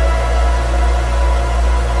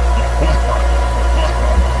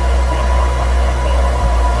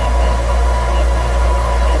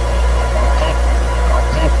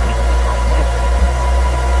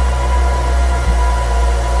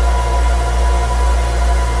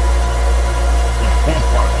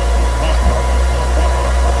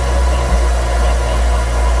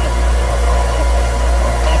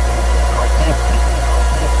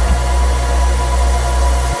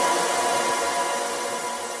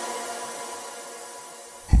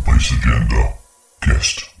 BassAgenda.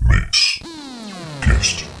 Guest mix.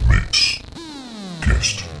 Guest mix.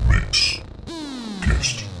 Guest mix.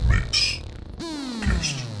 Guest mix.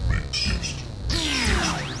 Guest mix.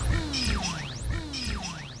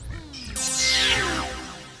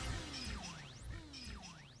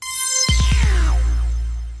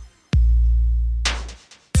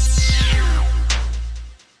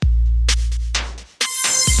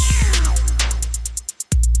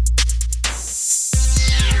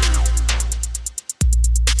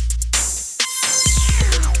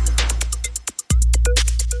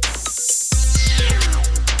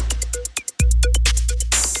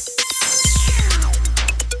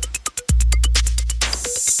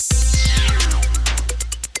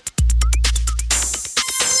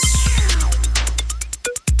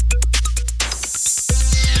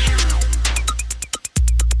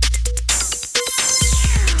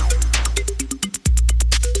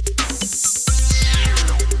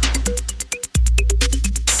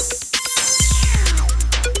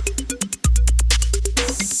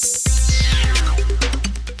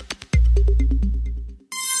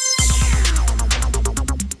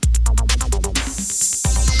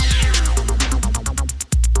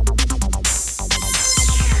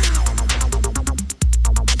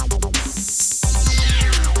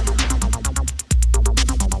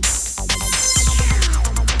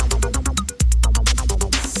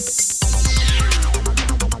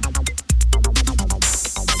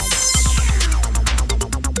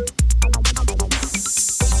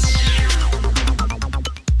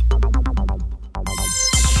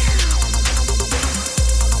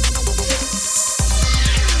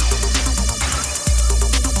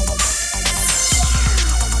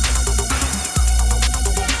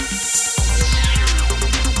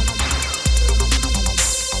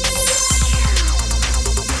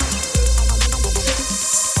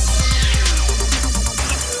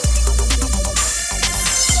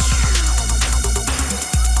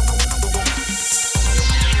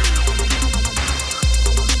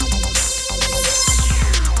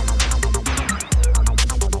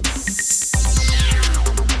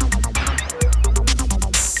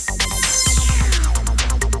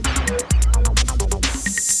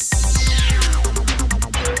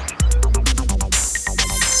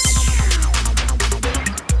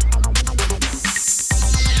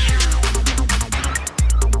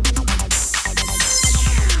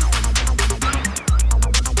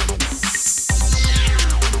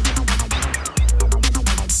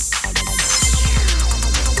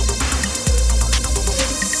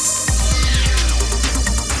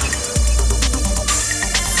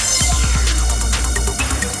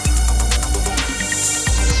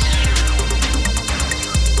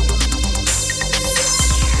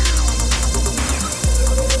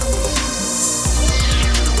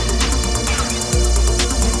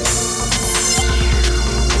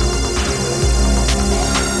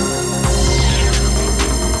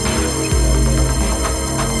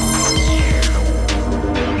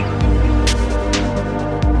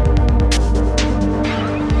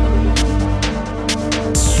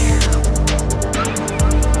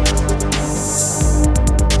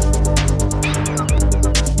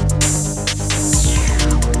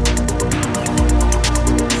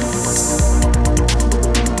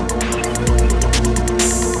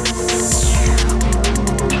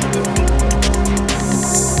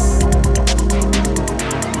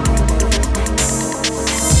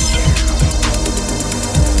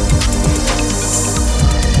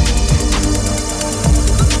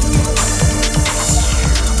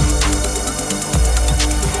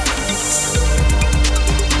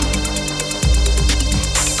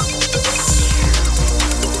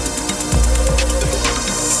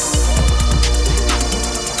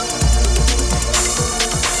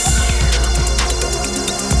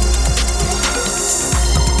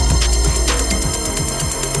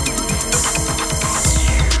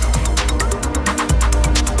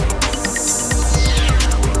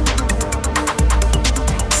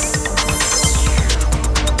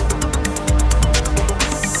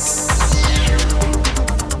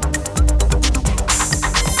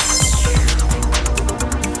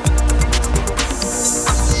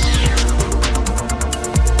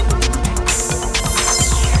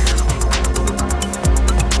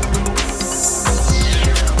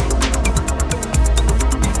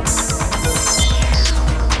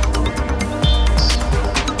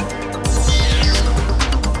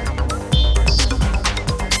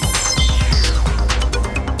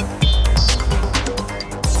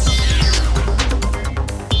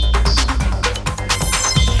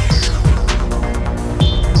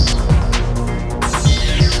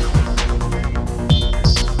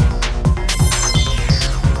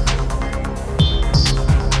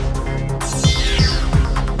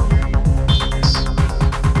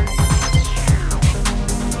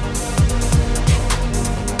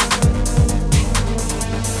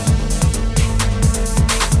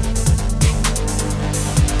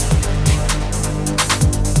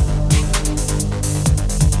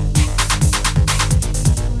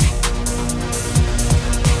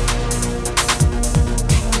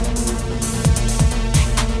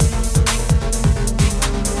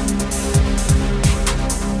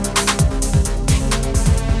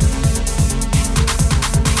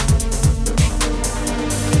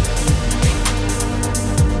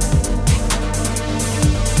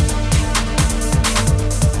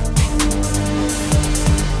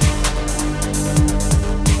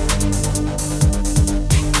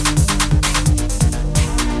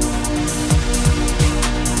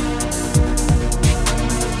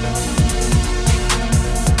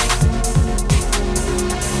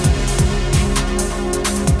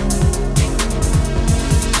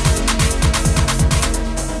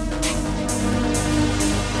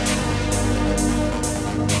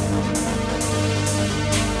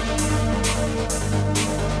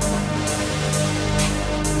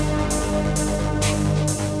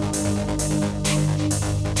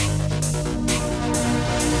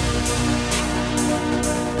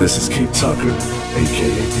 This is Keith Tucker, aka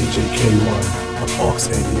DJ K1 of Aux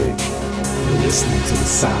 88. You're listening to the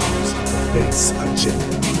sounds of the Bass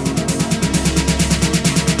Agenda.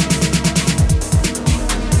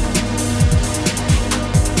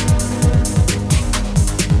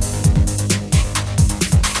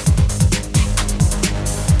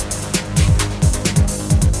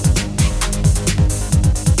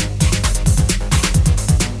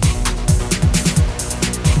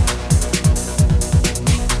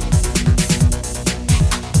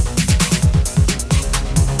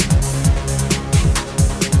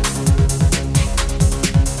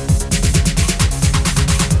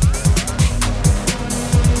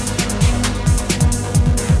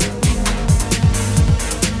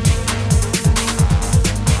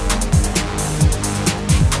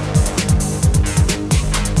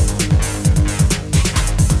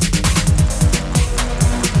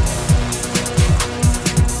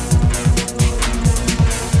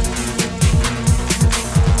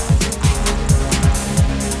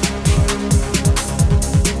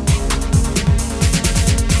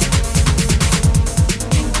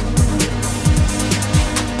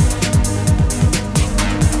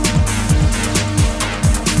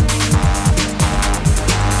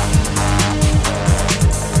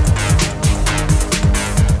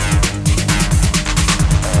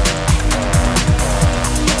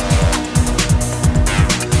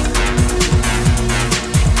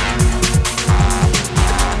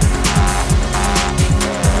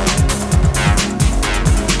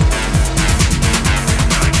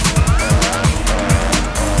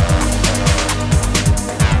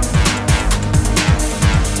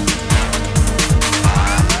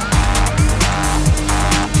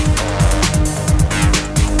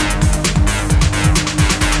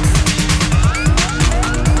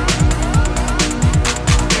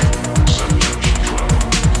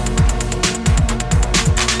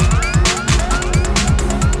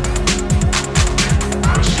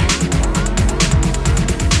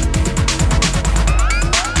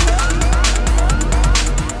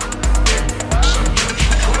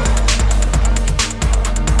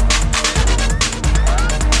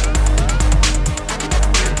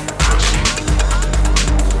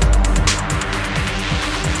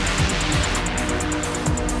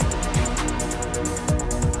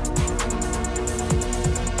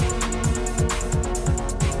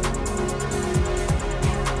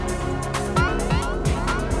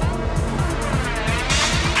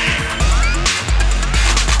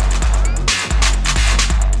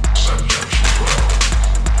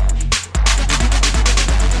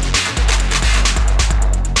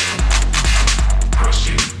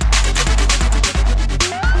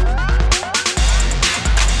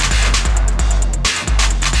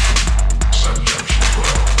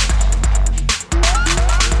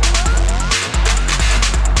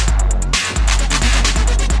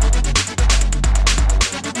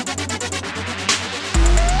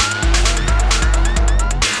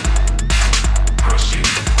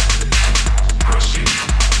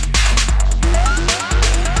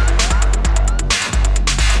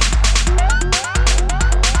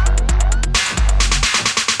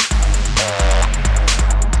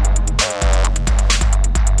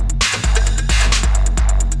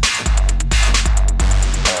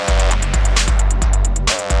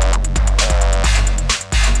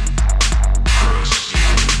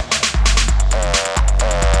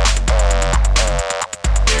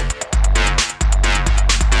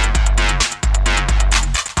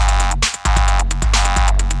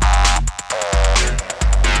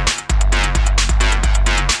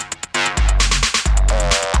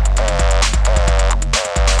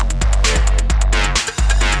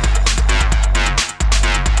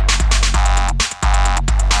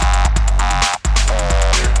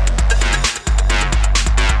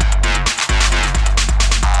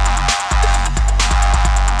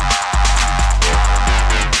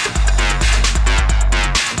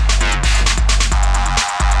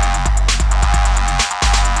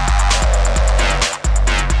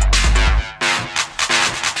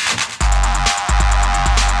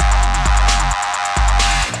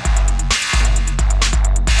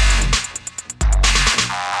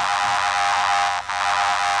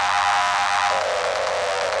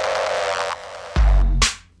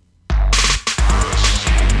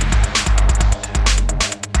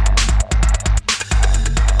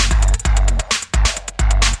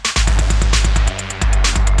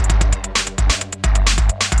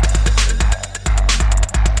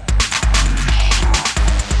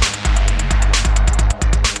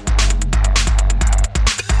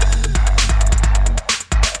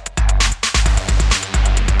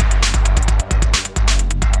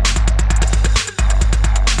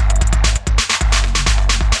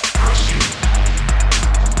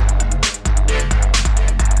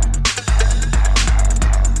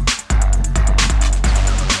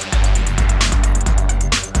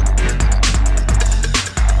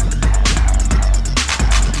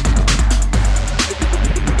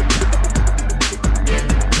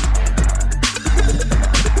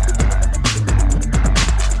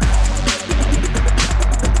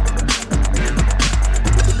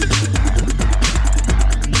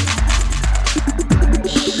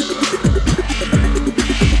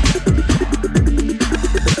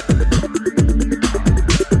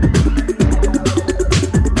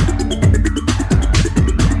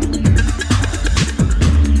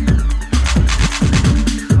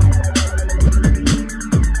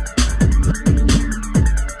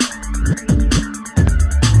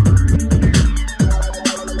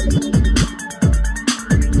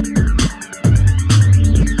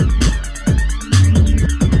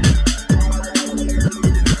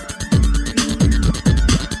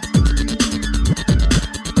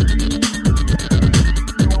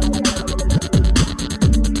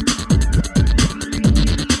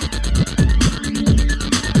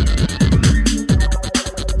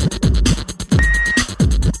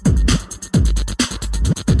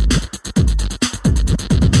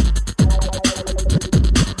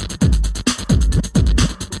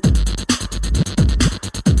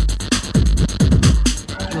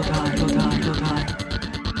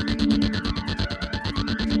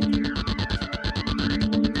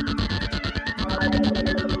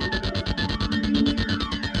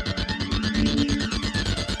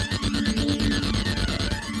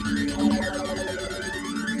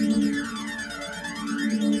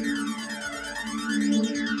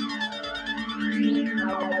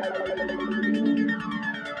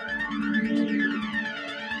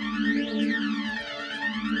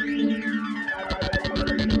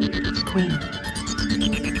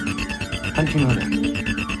 working on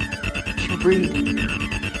it. She'll breathe.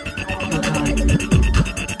 You'll die.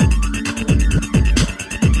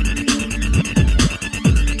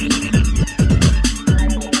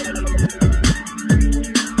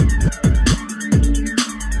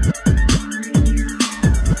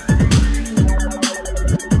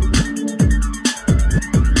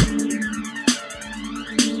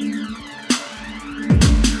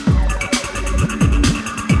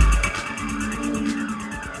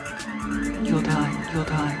 You'll die. You'll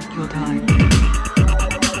die. You'll die.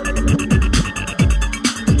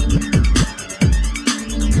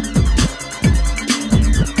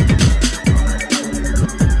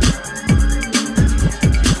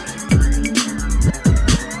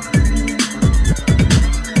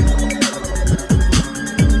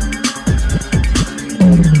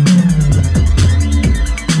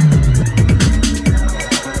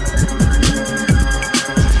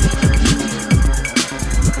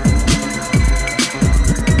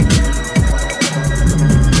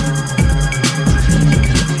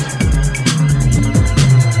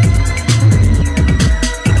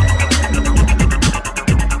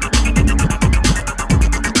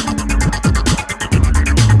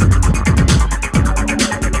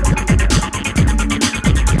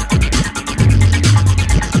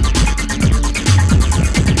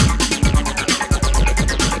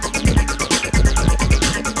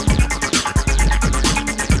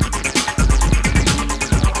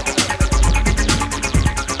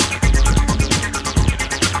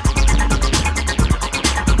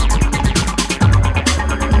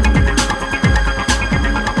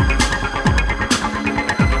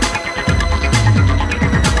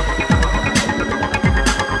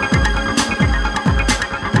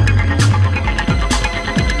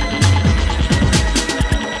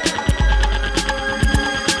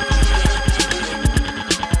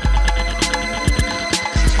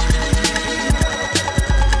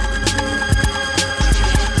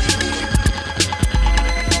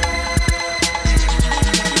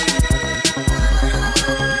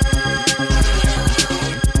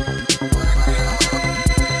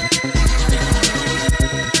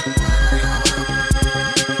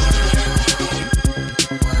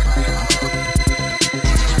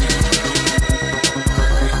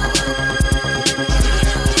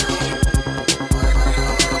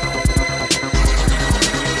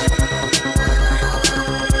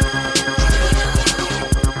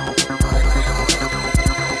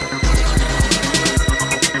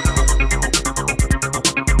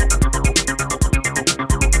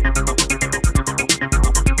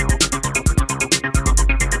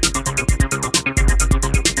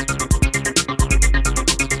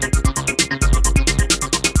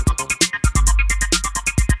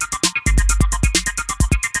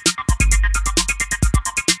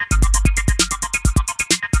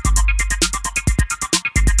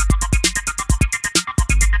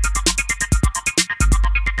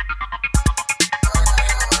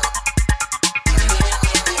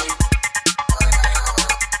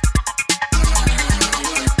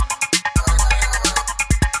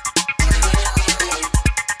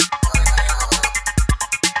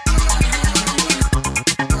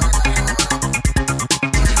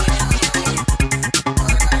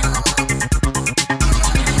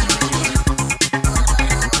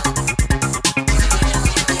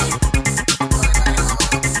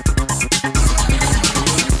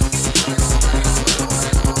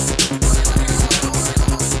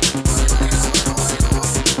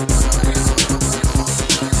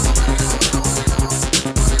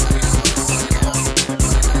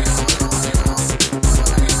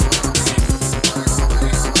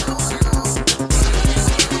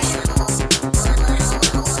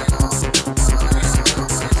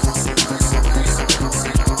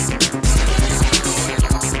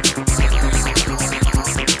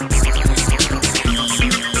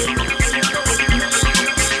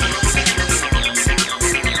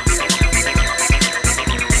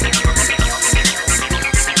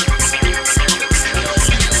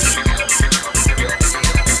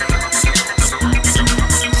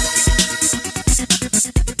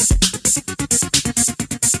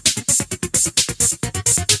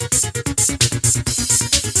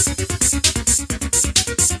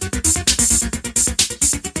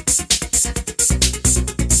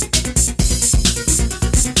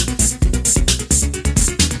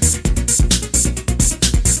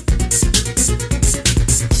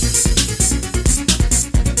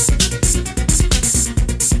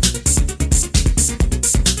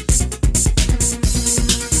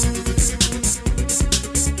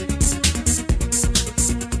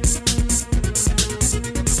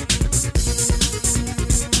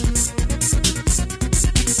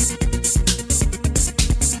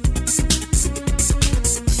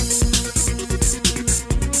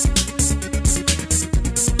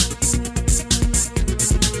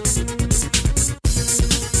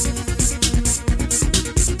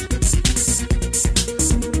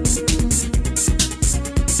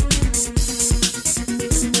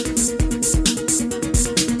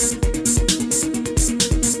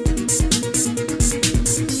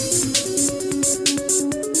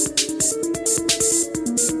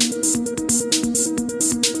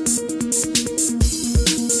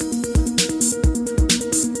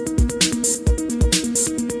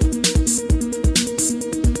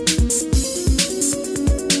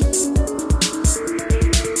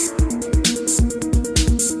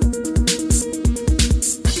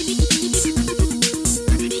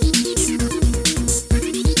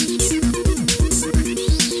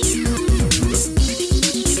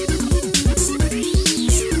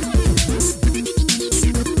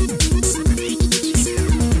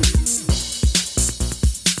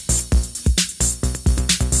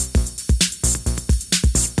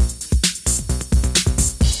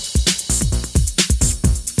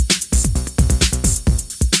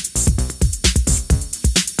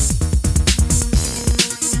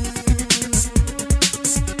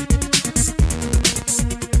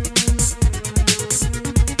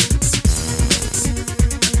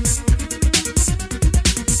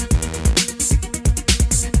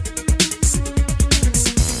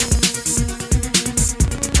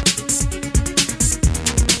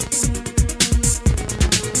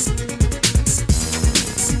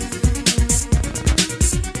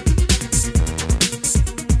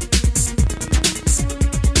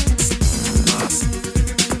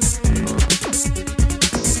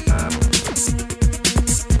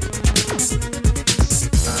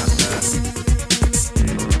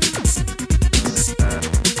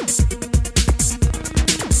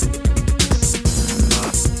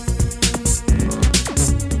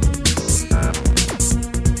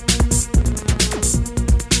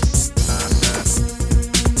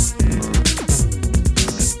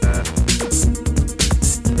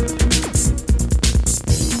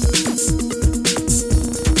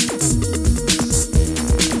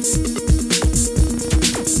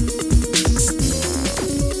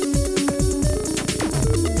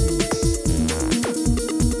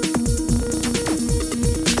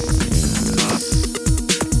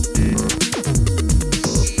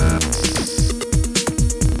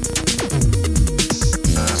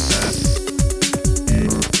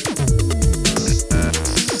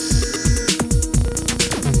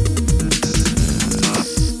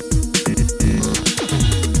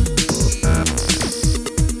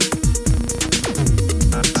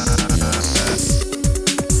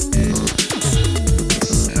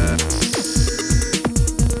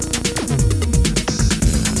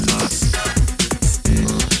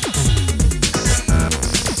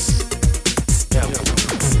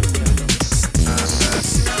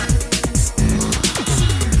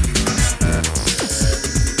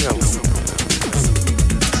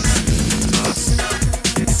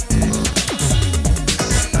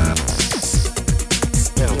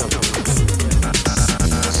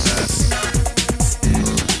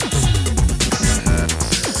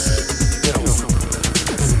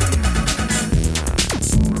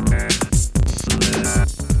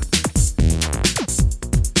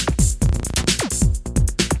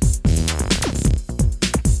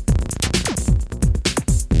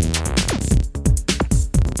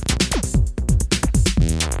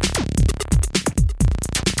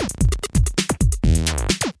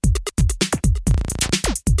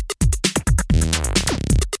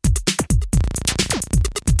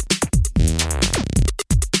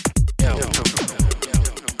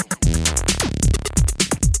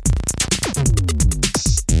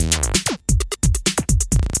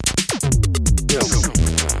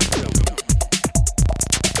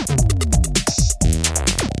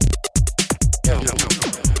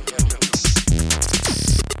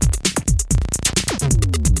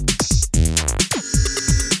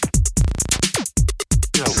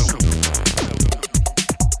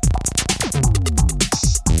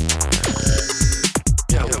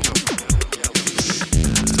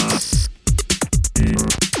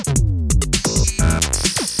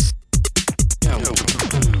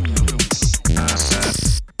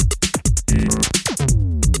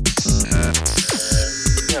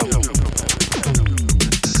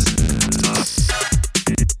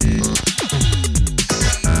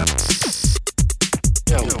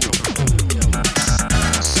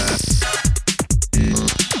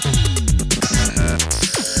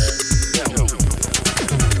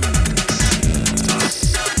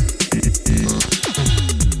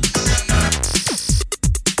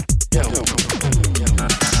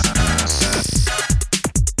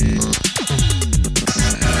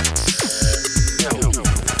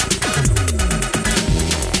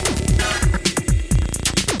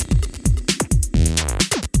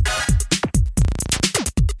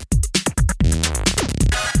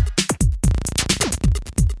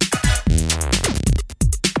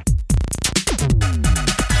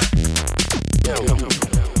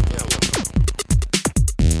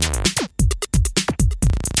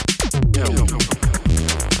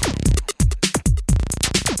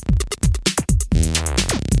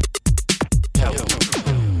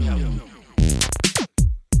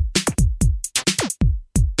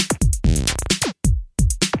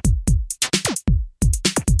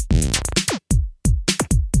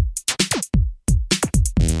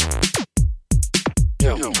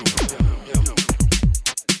 Yo,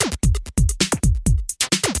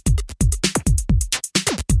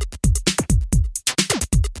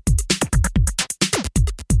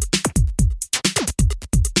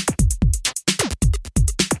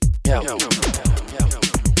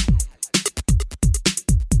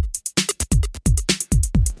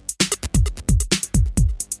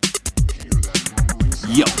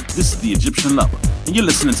 this is the Egyptian Lover, and you're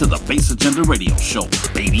listening to the Bass Agenda Radio Show,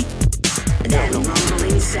 baby. That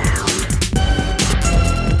rumbling sound.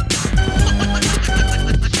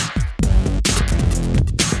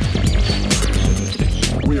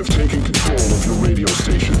 We have taken control of your radio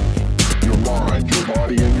station, your mind, your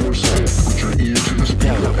body, and your soul. Put your ear to the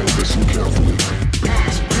speaker and listen carefully.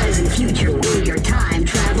 Past, present, future, we're your time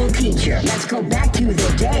travel teacher. Let's go back to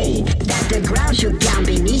the day that the ground shook down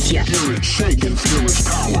beneath you. Hear it shake and feel its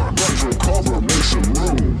power. Run for cover, make some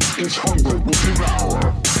room. Its hunger will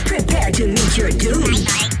devour. Prepare to meet your doom.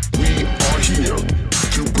 We are here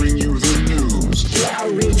to bring you the news. The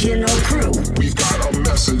original crew. We've got a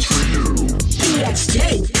message for you.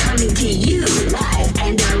 PXJ coming to you live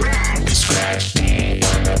and direct. Scratch me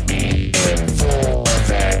on the beat in full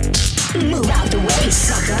effect. Move out the way,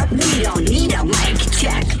 sucker. We don't need a mic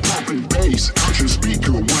check. Popping bass out your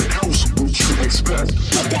speaker. What else would you expect?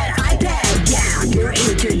 Put that iPad down. Your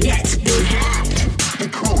internet's been hacked. The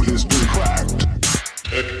code has been cracked.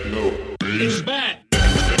 Techno is back.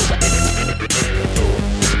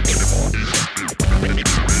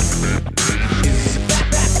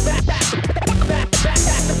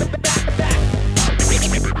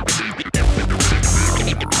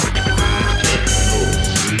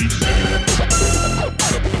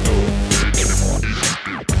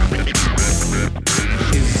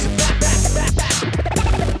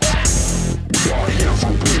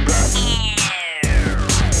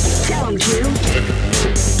 Tell 'em, Q.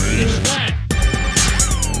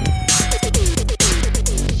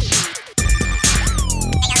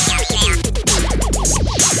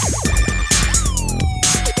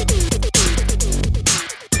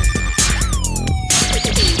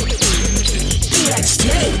 PXJ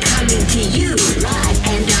coming to you live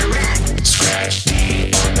and direct. Scratch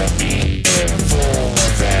me on the beat in full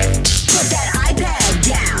effect. Put that iPad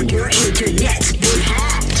down. Your internet's been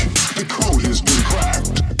hacked. The code has been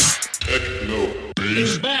cracked. Techno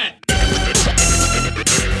is back.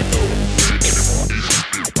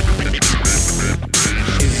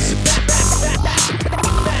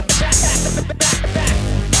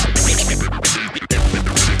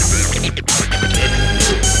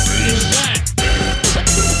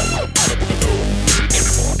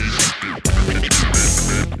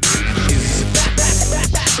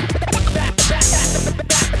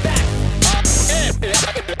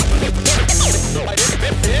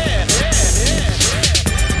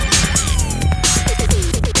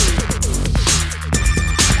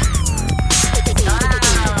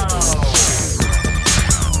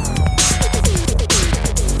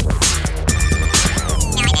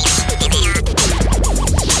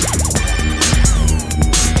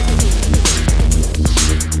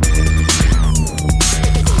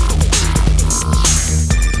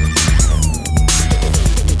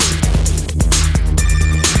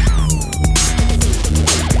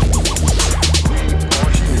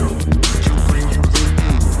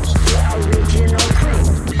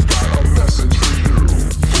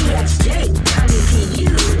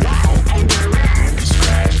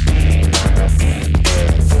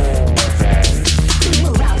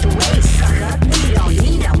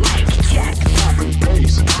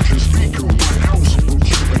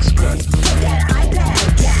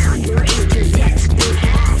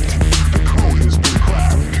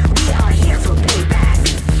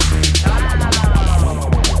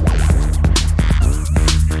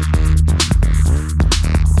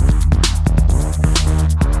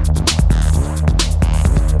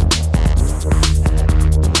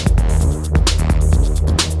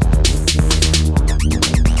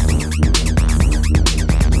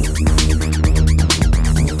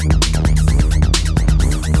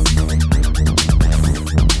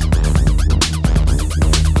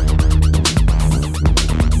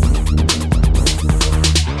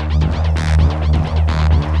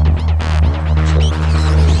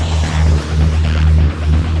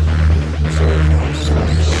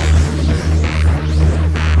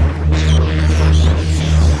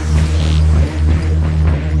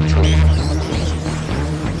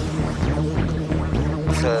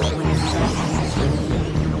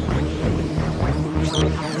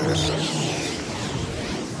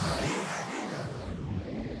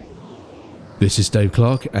 This is Dave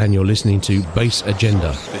Clark, and you're listening to Bass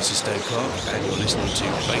Agenda. This is Dave Clark, and you're listening to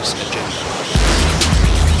Bass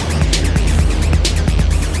Agenda.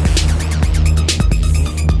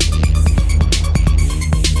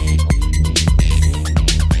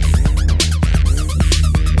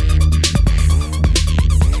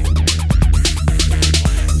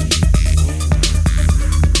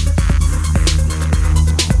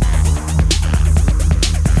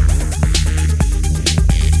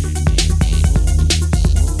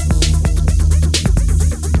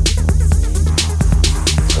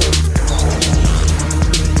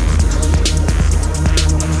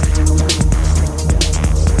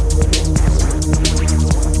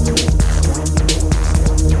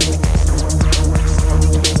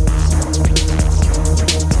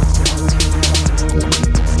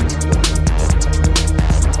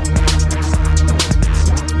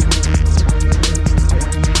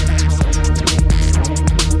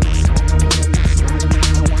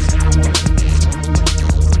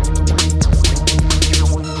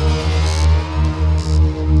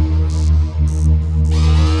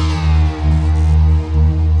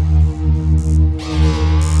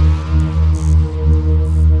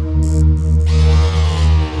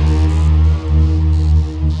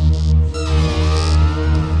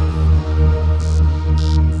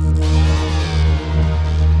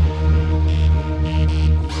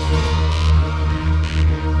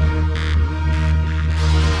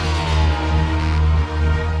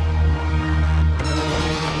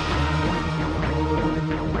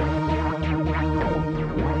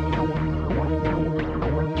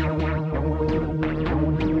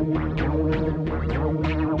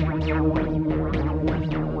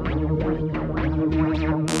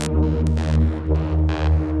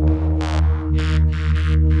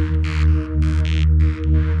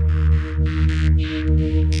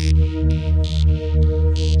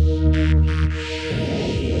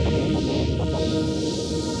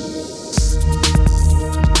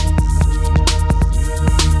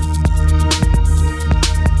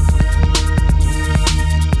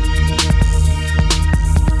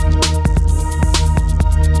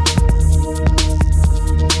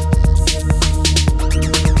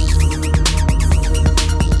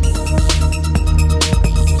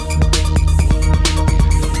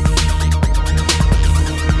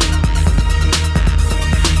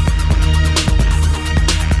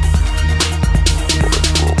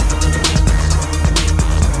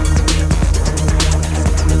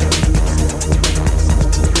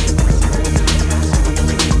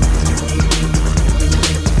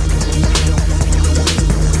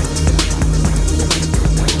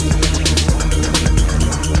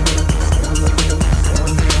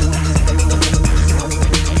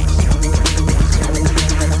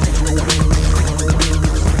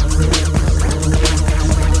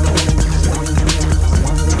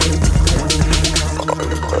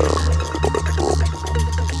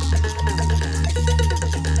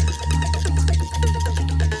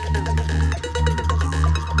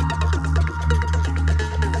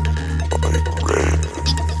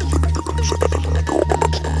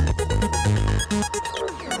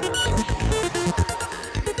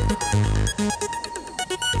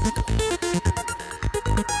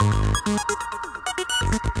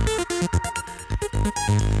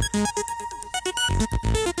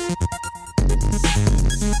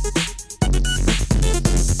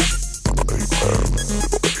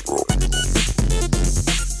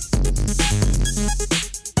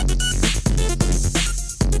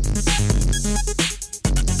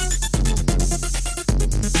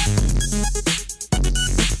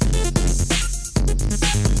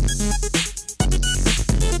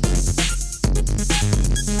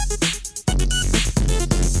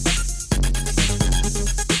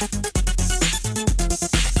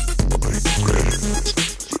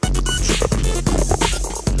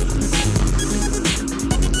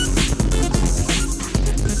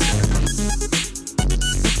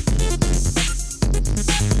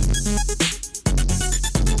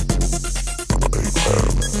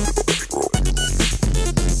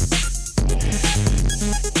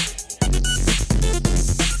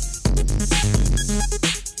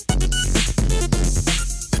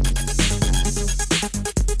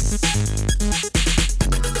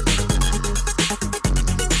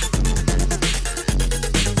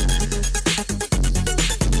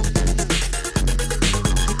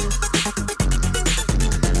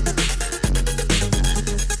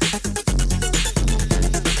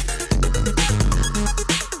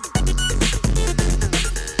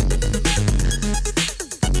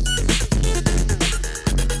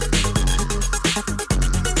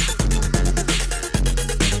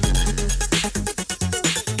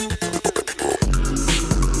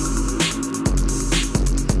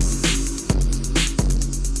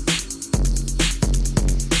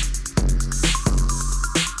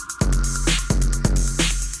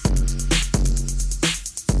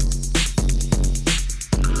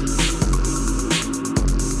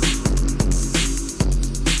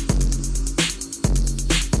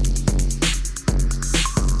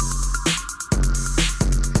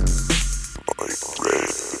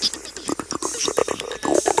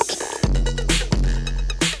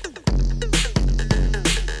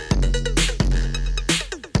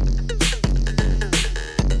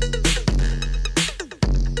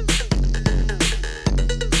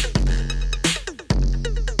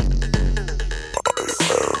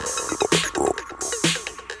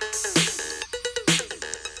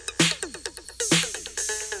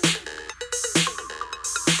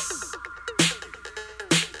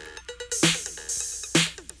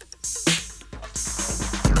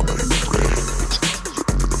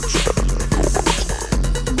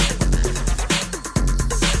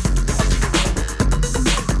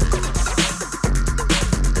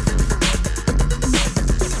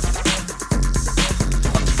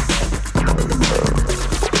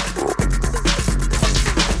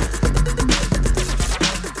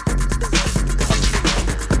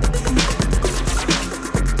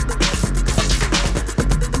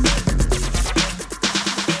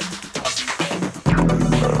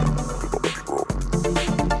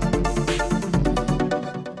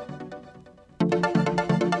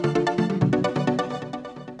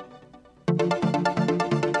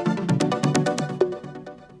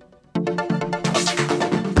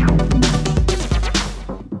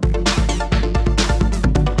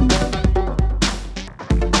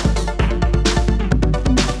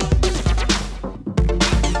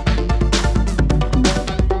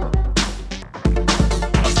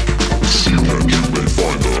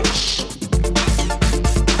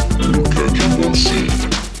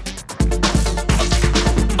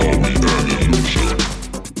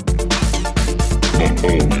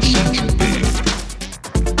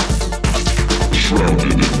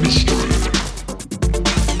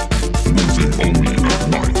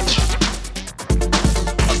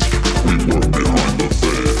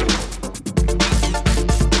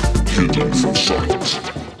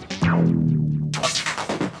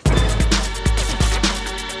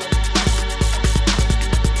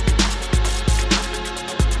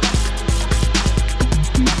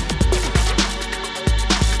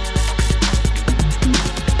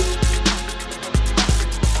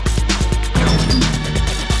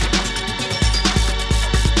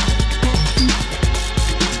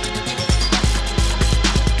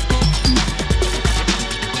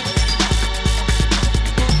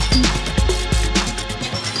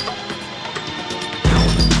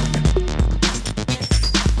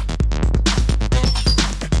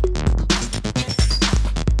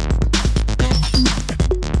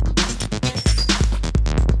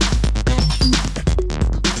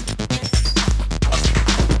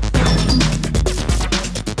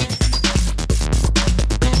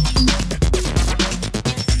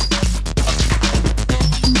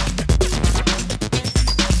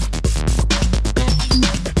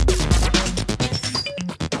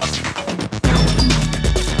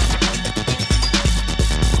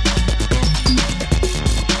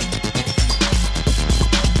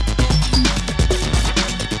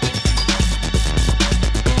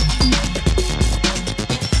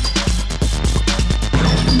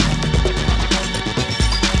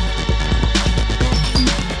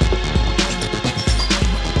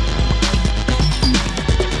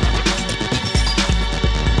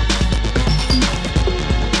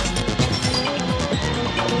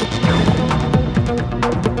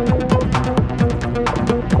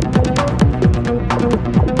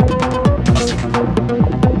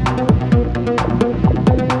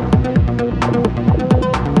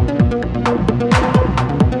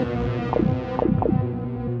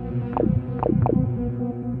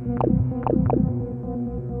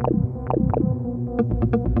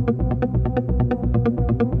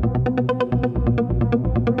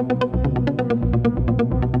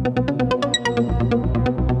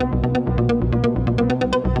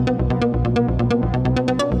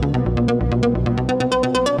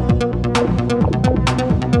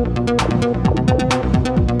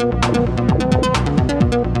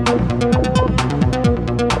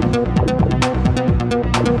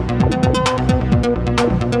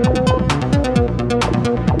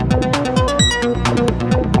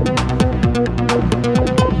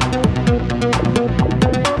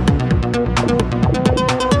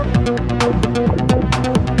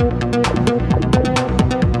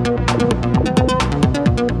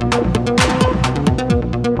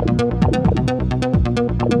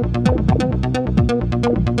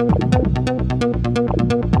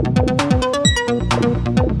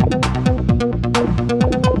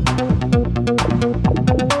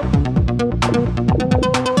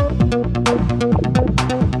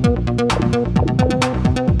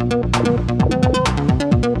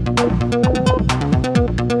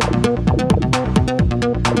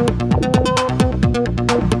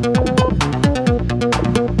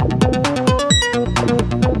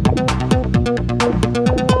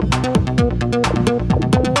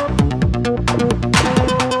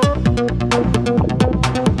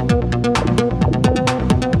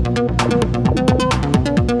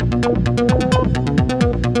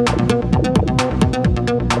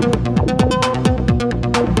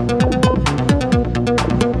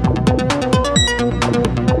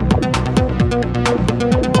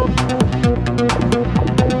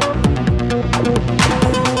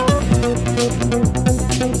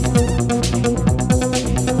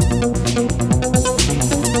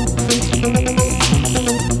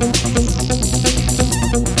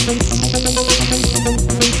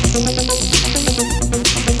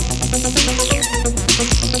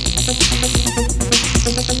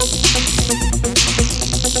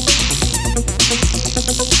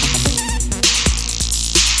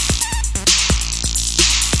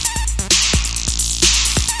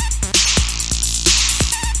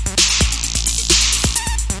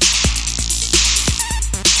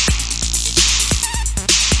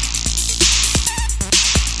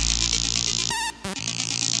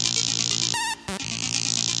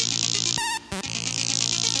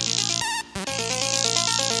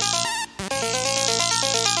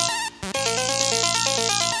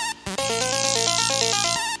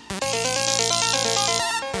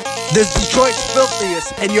 This is Detroit's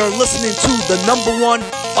Filthiest, and you're listening to the #1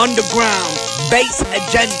 underground bass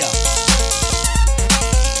agenda.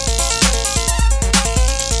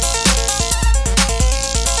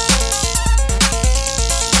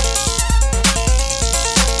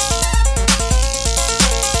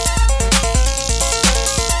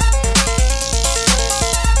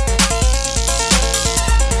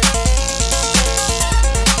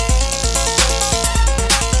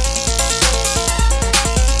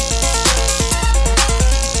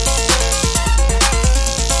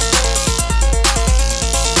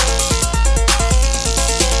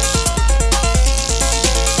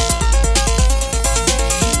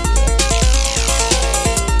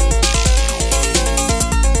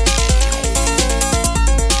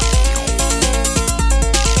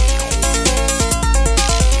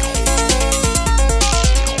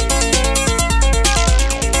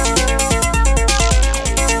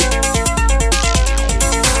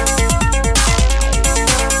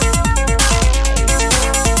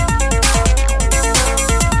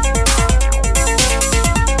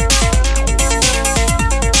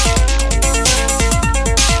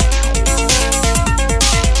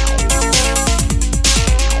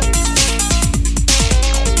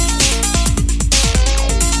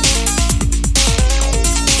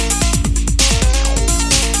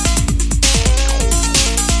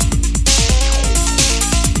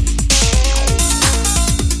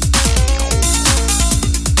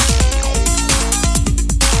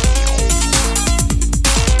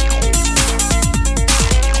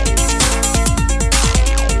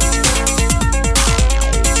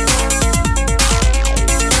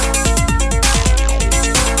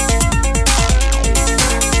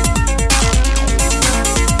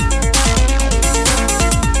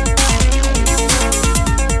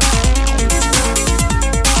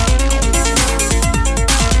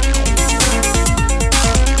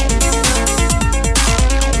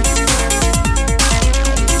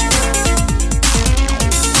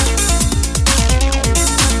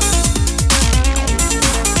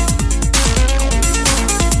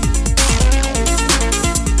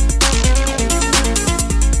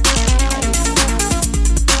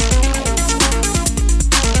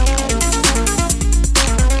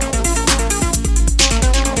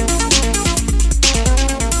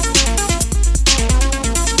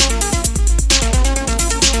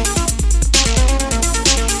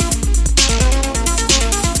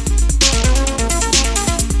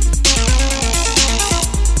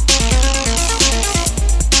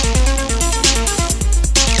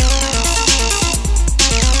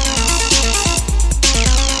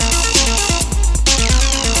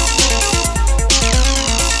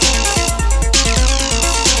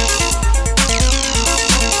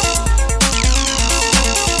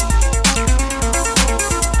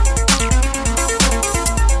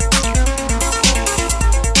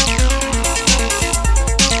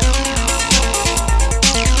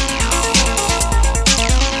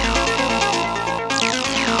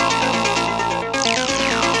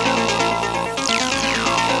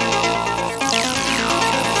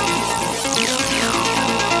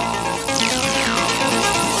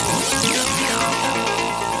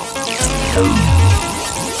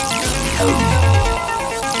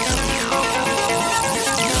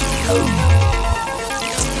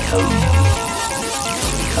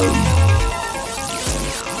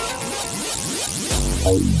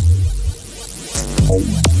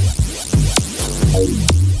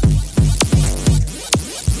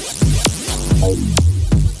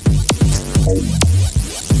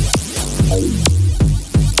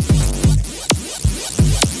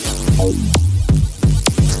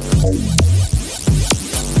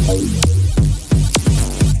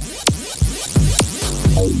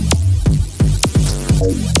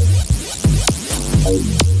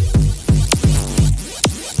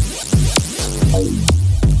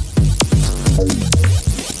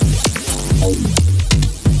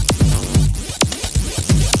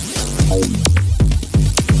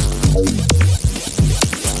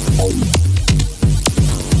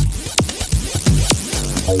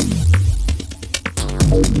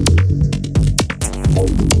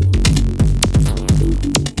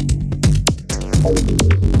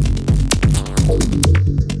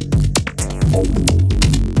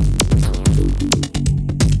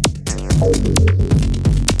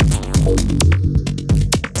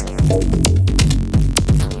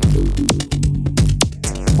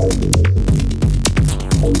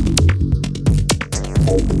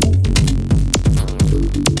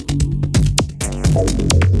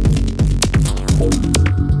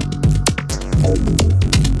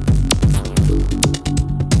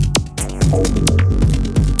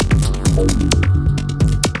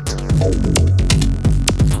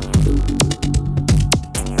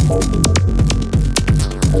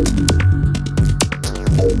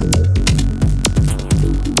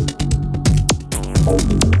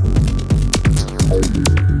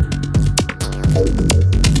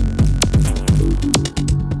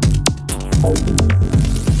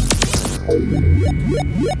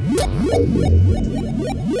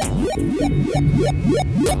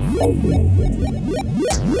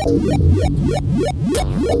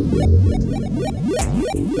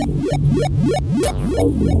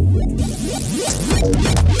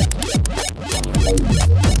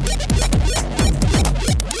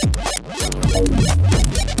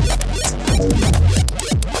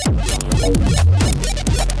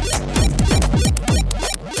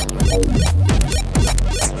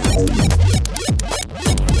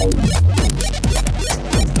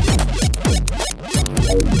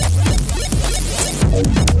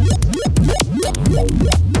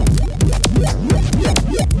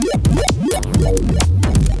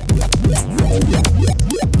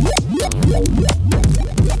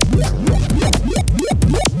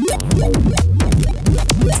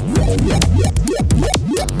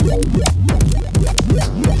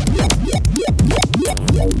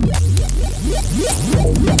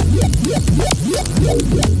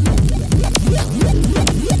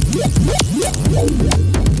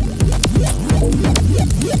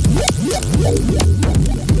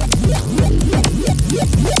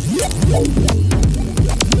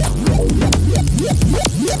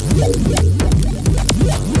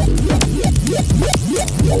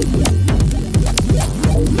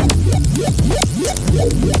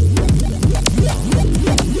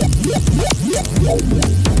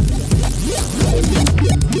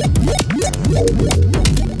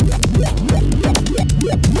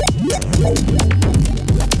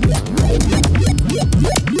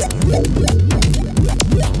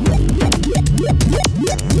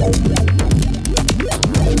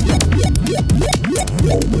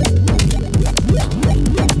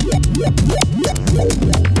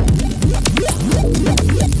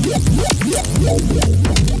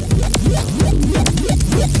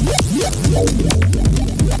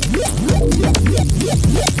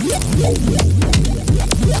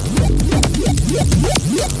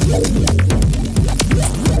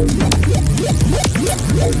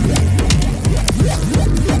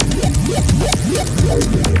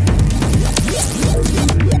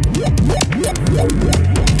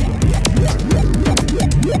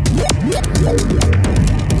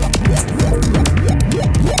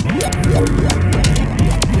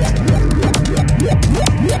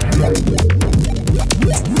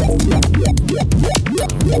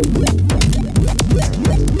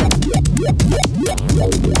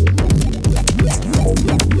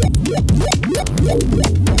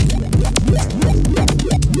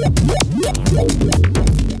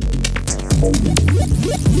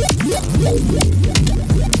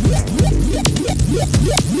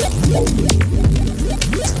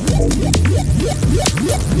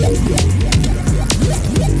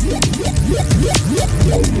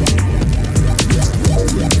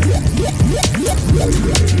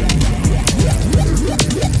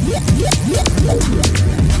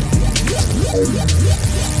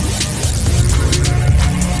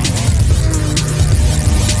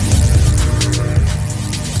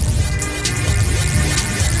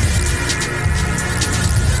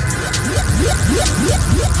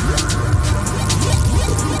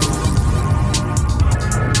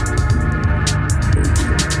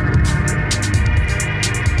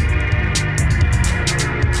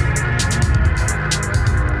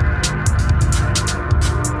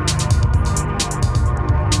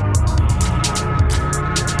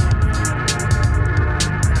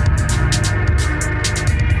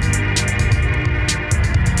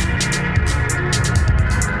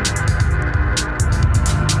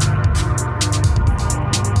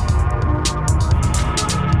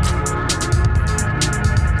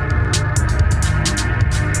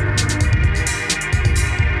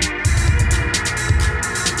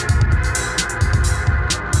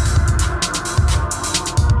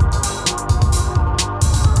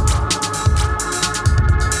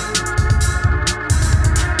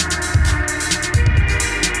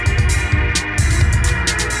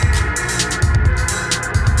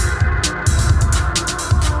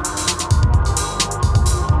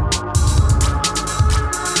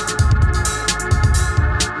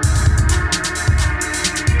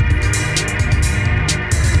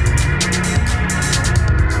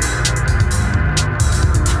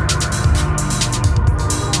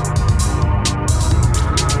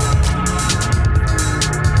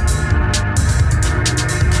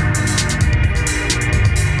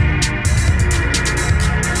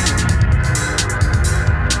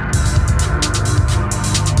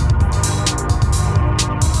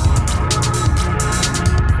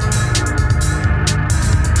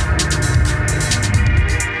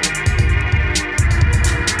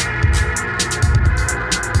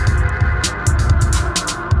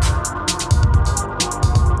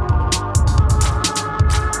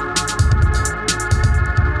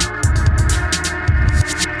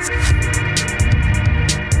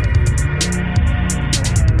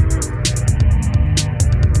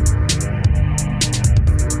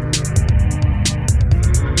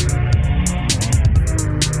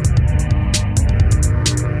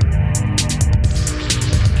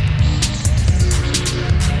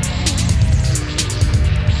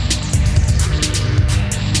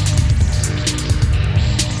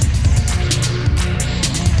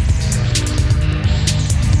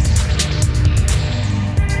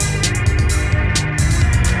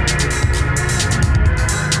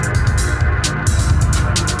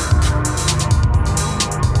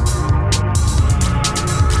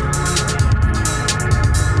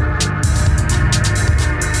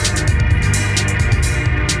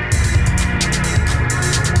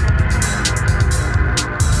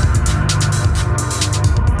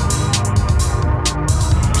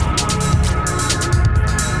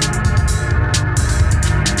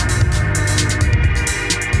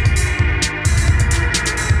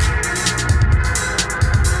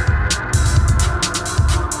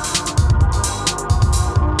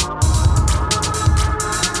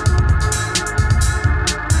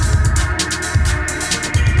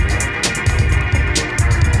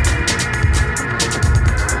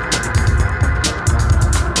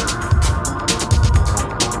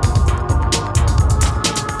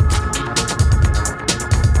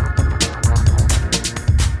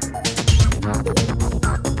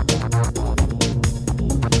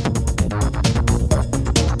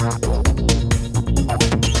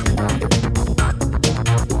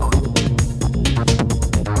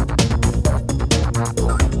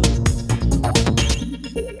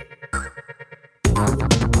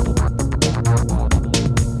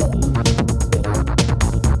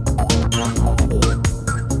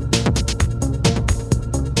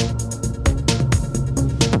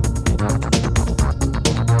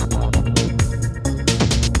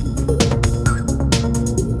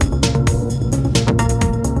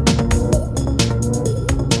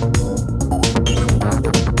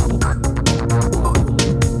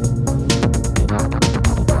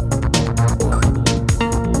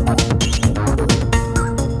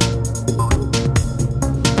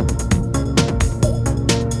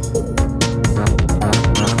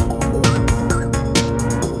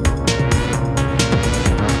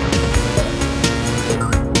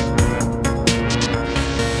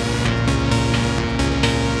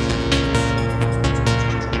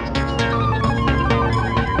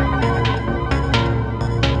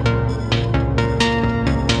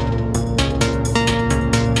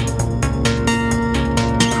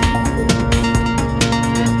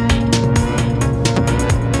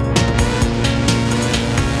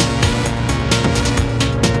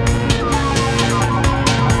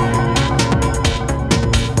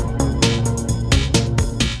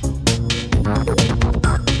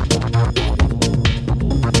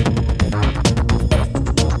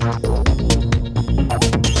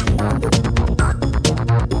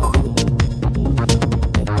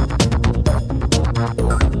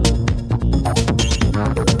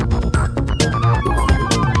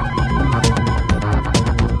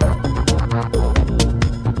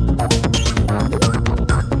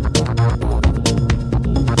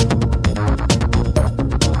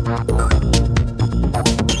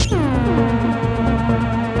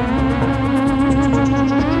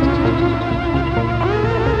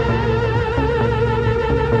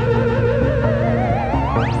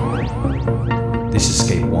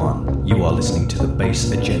 You are listening to the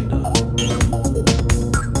Bass Agenda.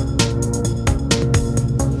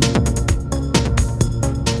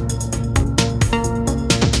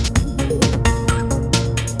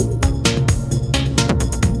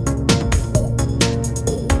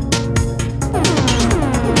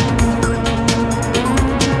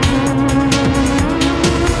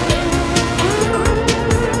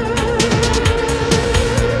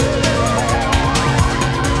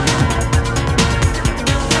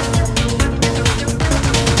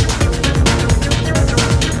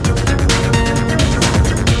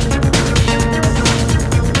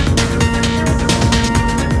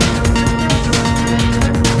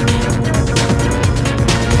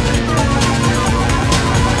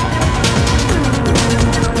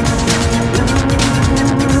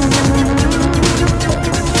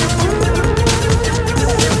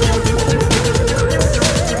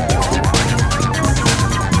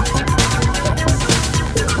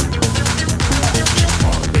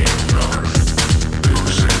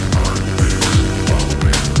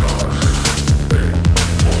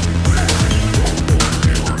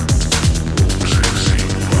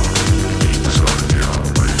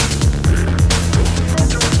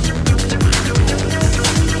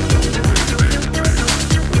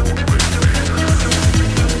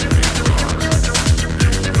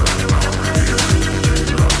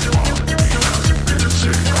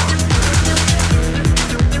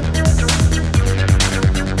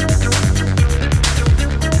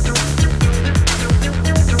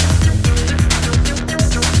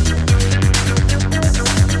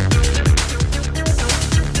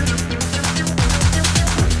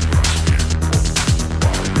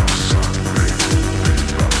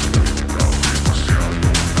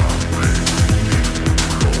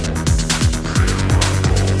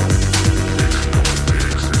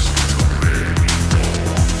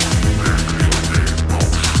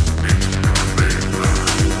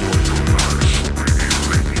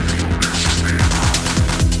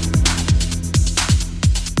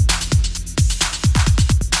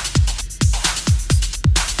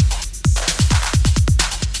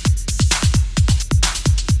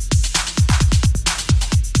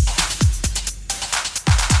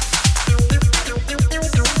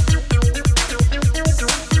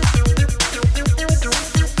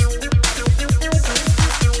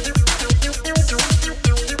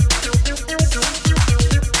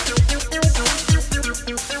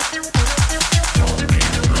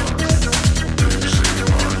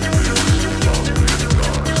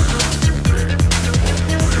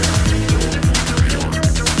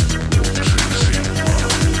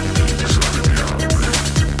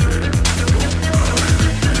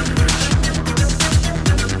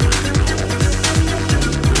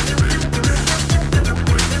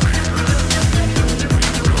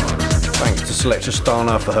 Selekta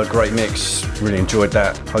Stjärna for her great mix. Really enjoyed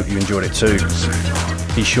that. Hope you enjoyed it too.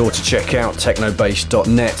 Be sure to check out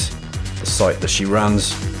technobase.net, the site that she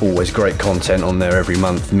runs. Always great content on there every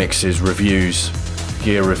month. Mixes, reviews,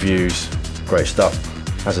 gear reviews. Great stuff.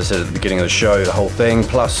 As I said at the beginning of the show, the whole thing,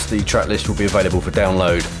 plus the track list will be available for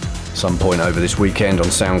download some point over this weekend on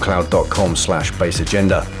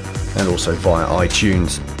soundcloud.com/bassagenda and also via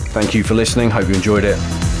iTunes. Thank you for listening. Hope you enjoyed it.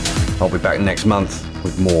 I'll be back next month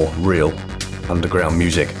with more real underground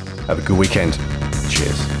music. Have a good weekend.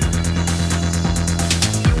 Cheers.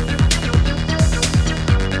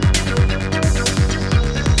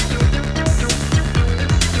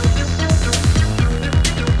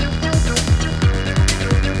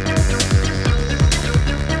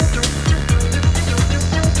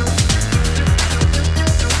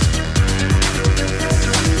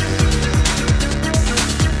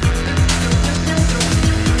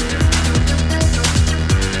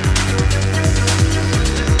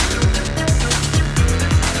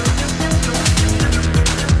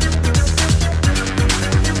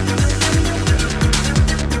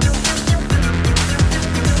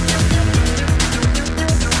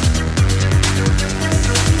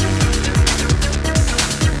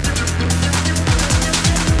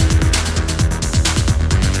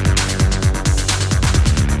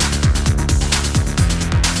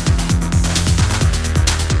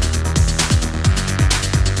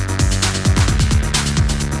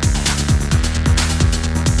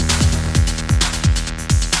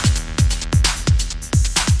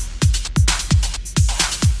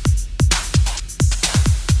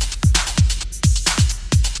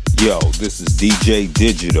 Yo, this is DJ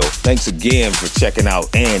Digital. Thanks again for checking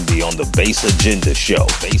out Andy on the Bass Agenda Show.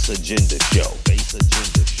 Bass Agenda Show. Bass Agenda.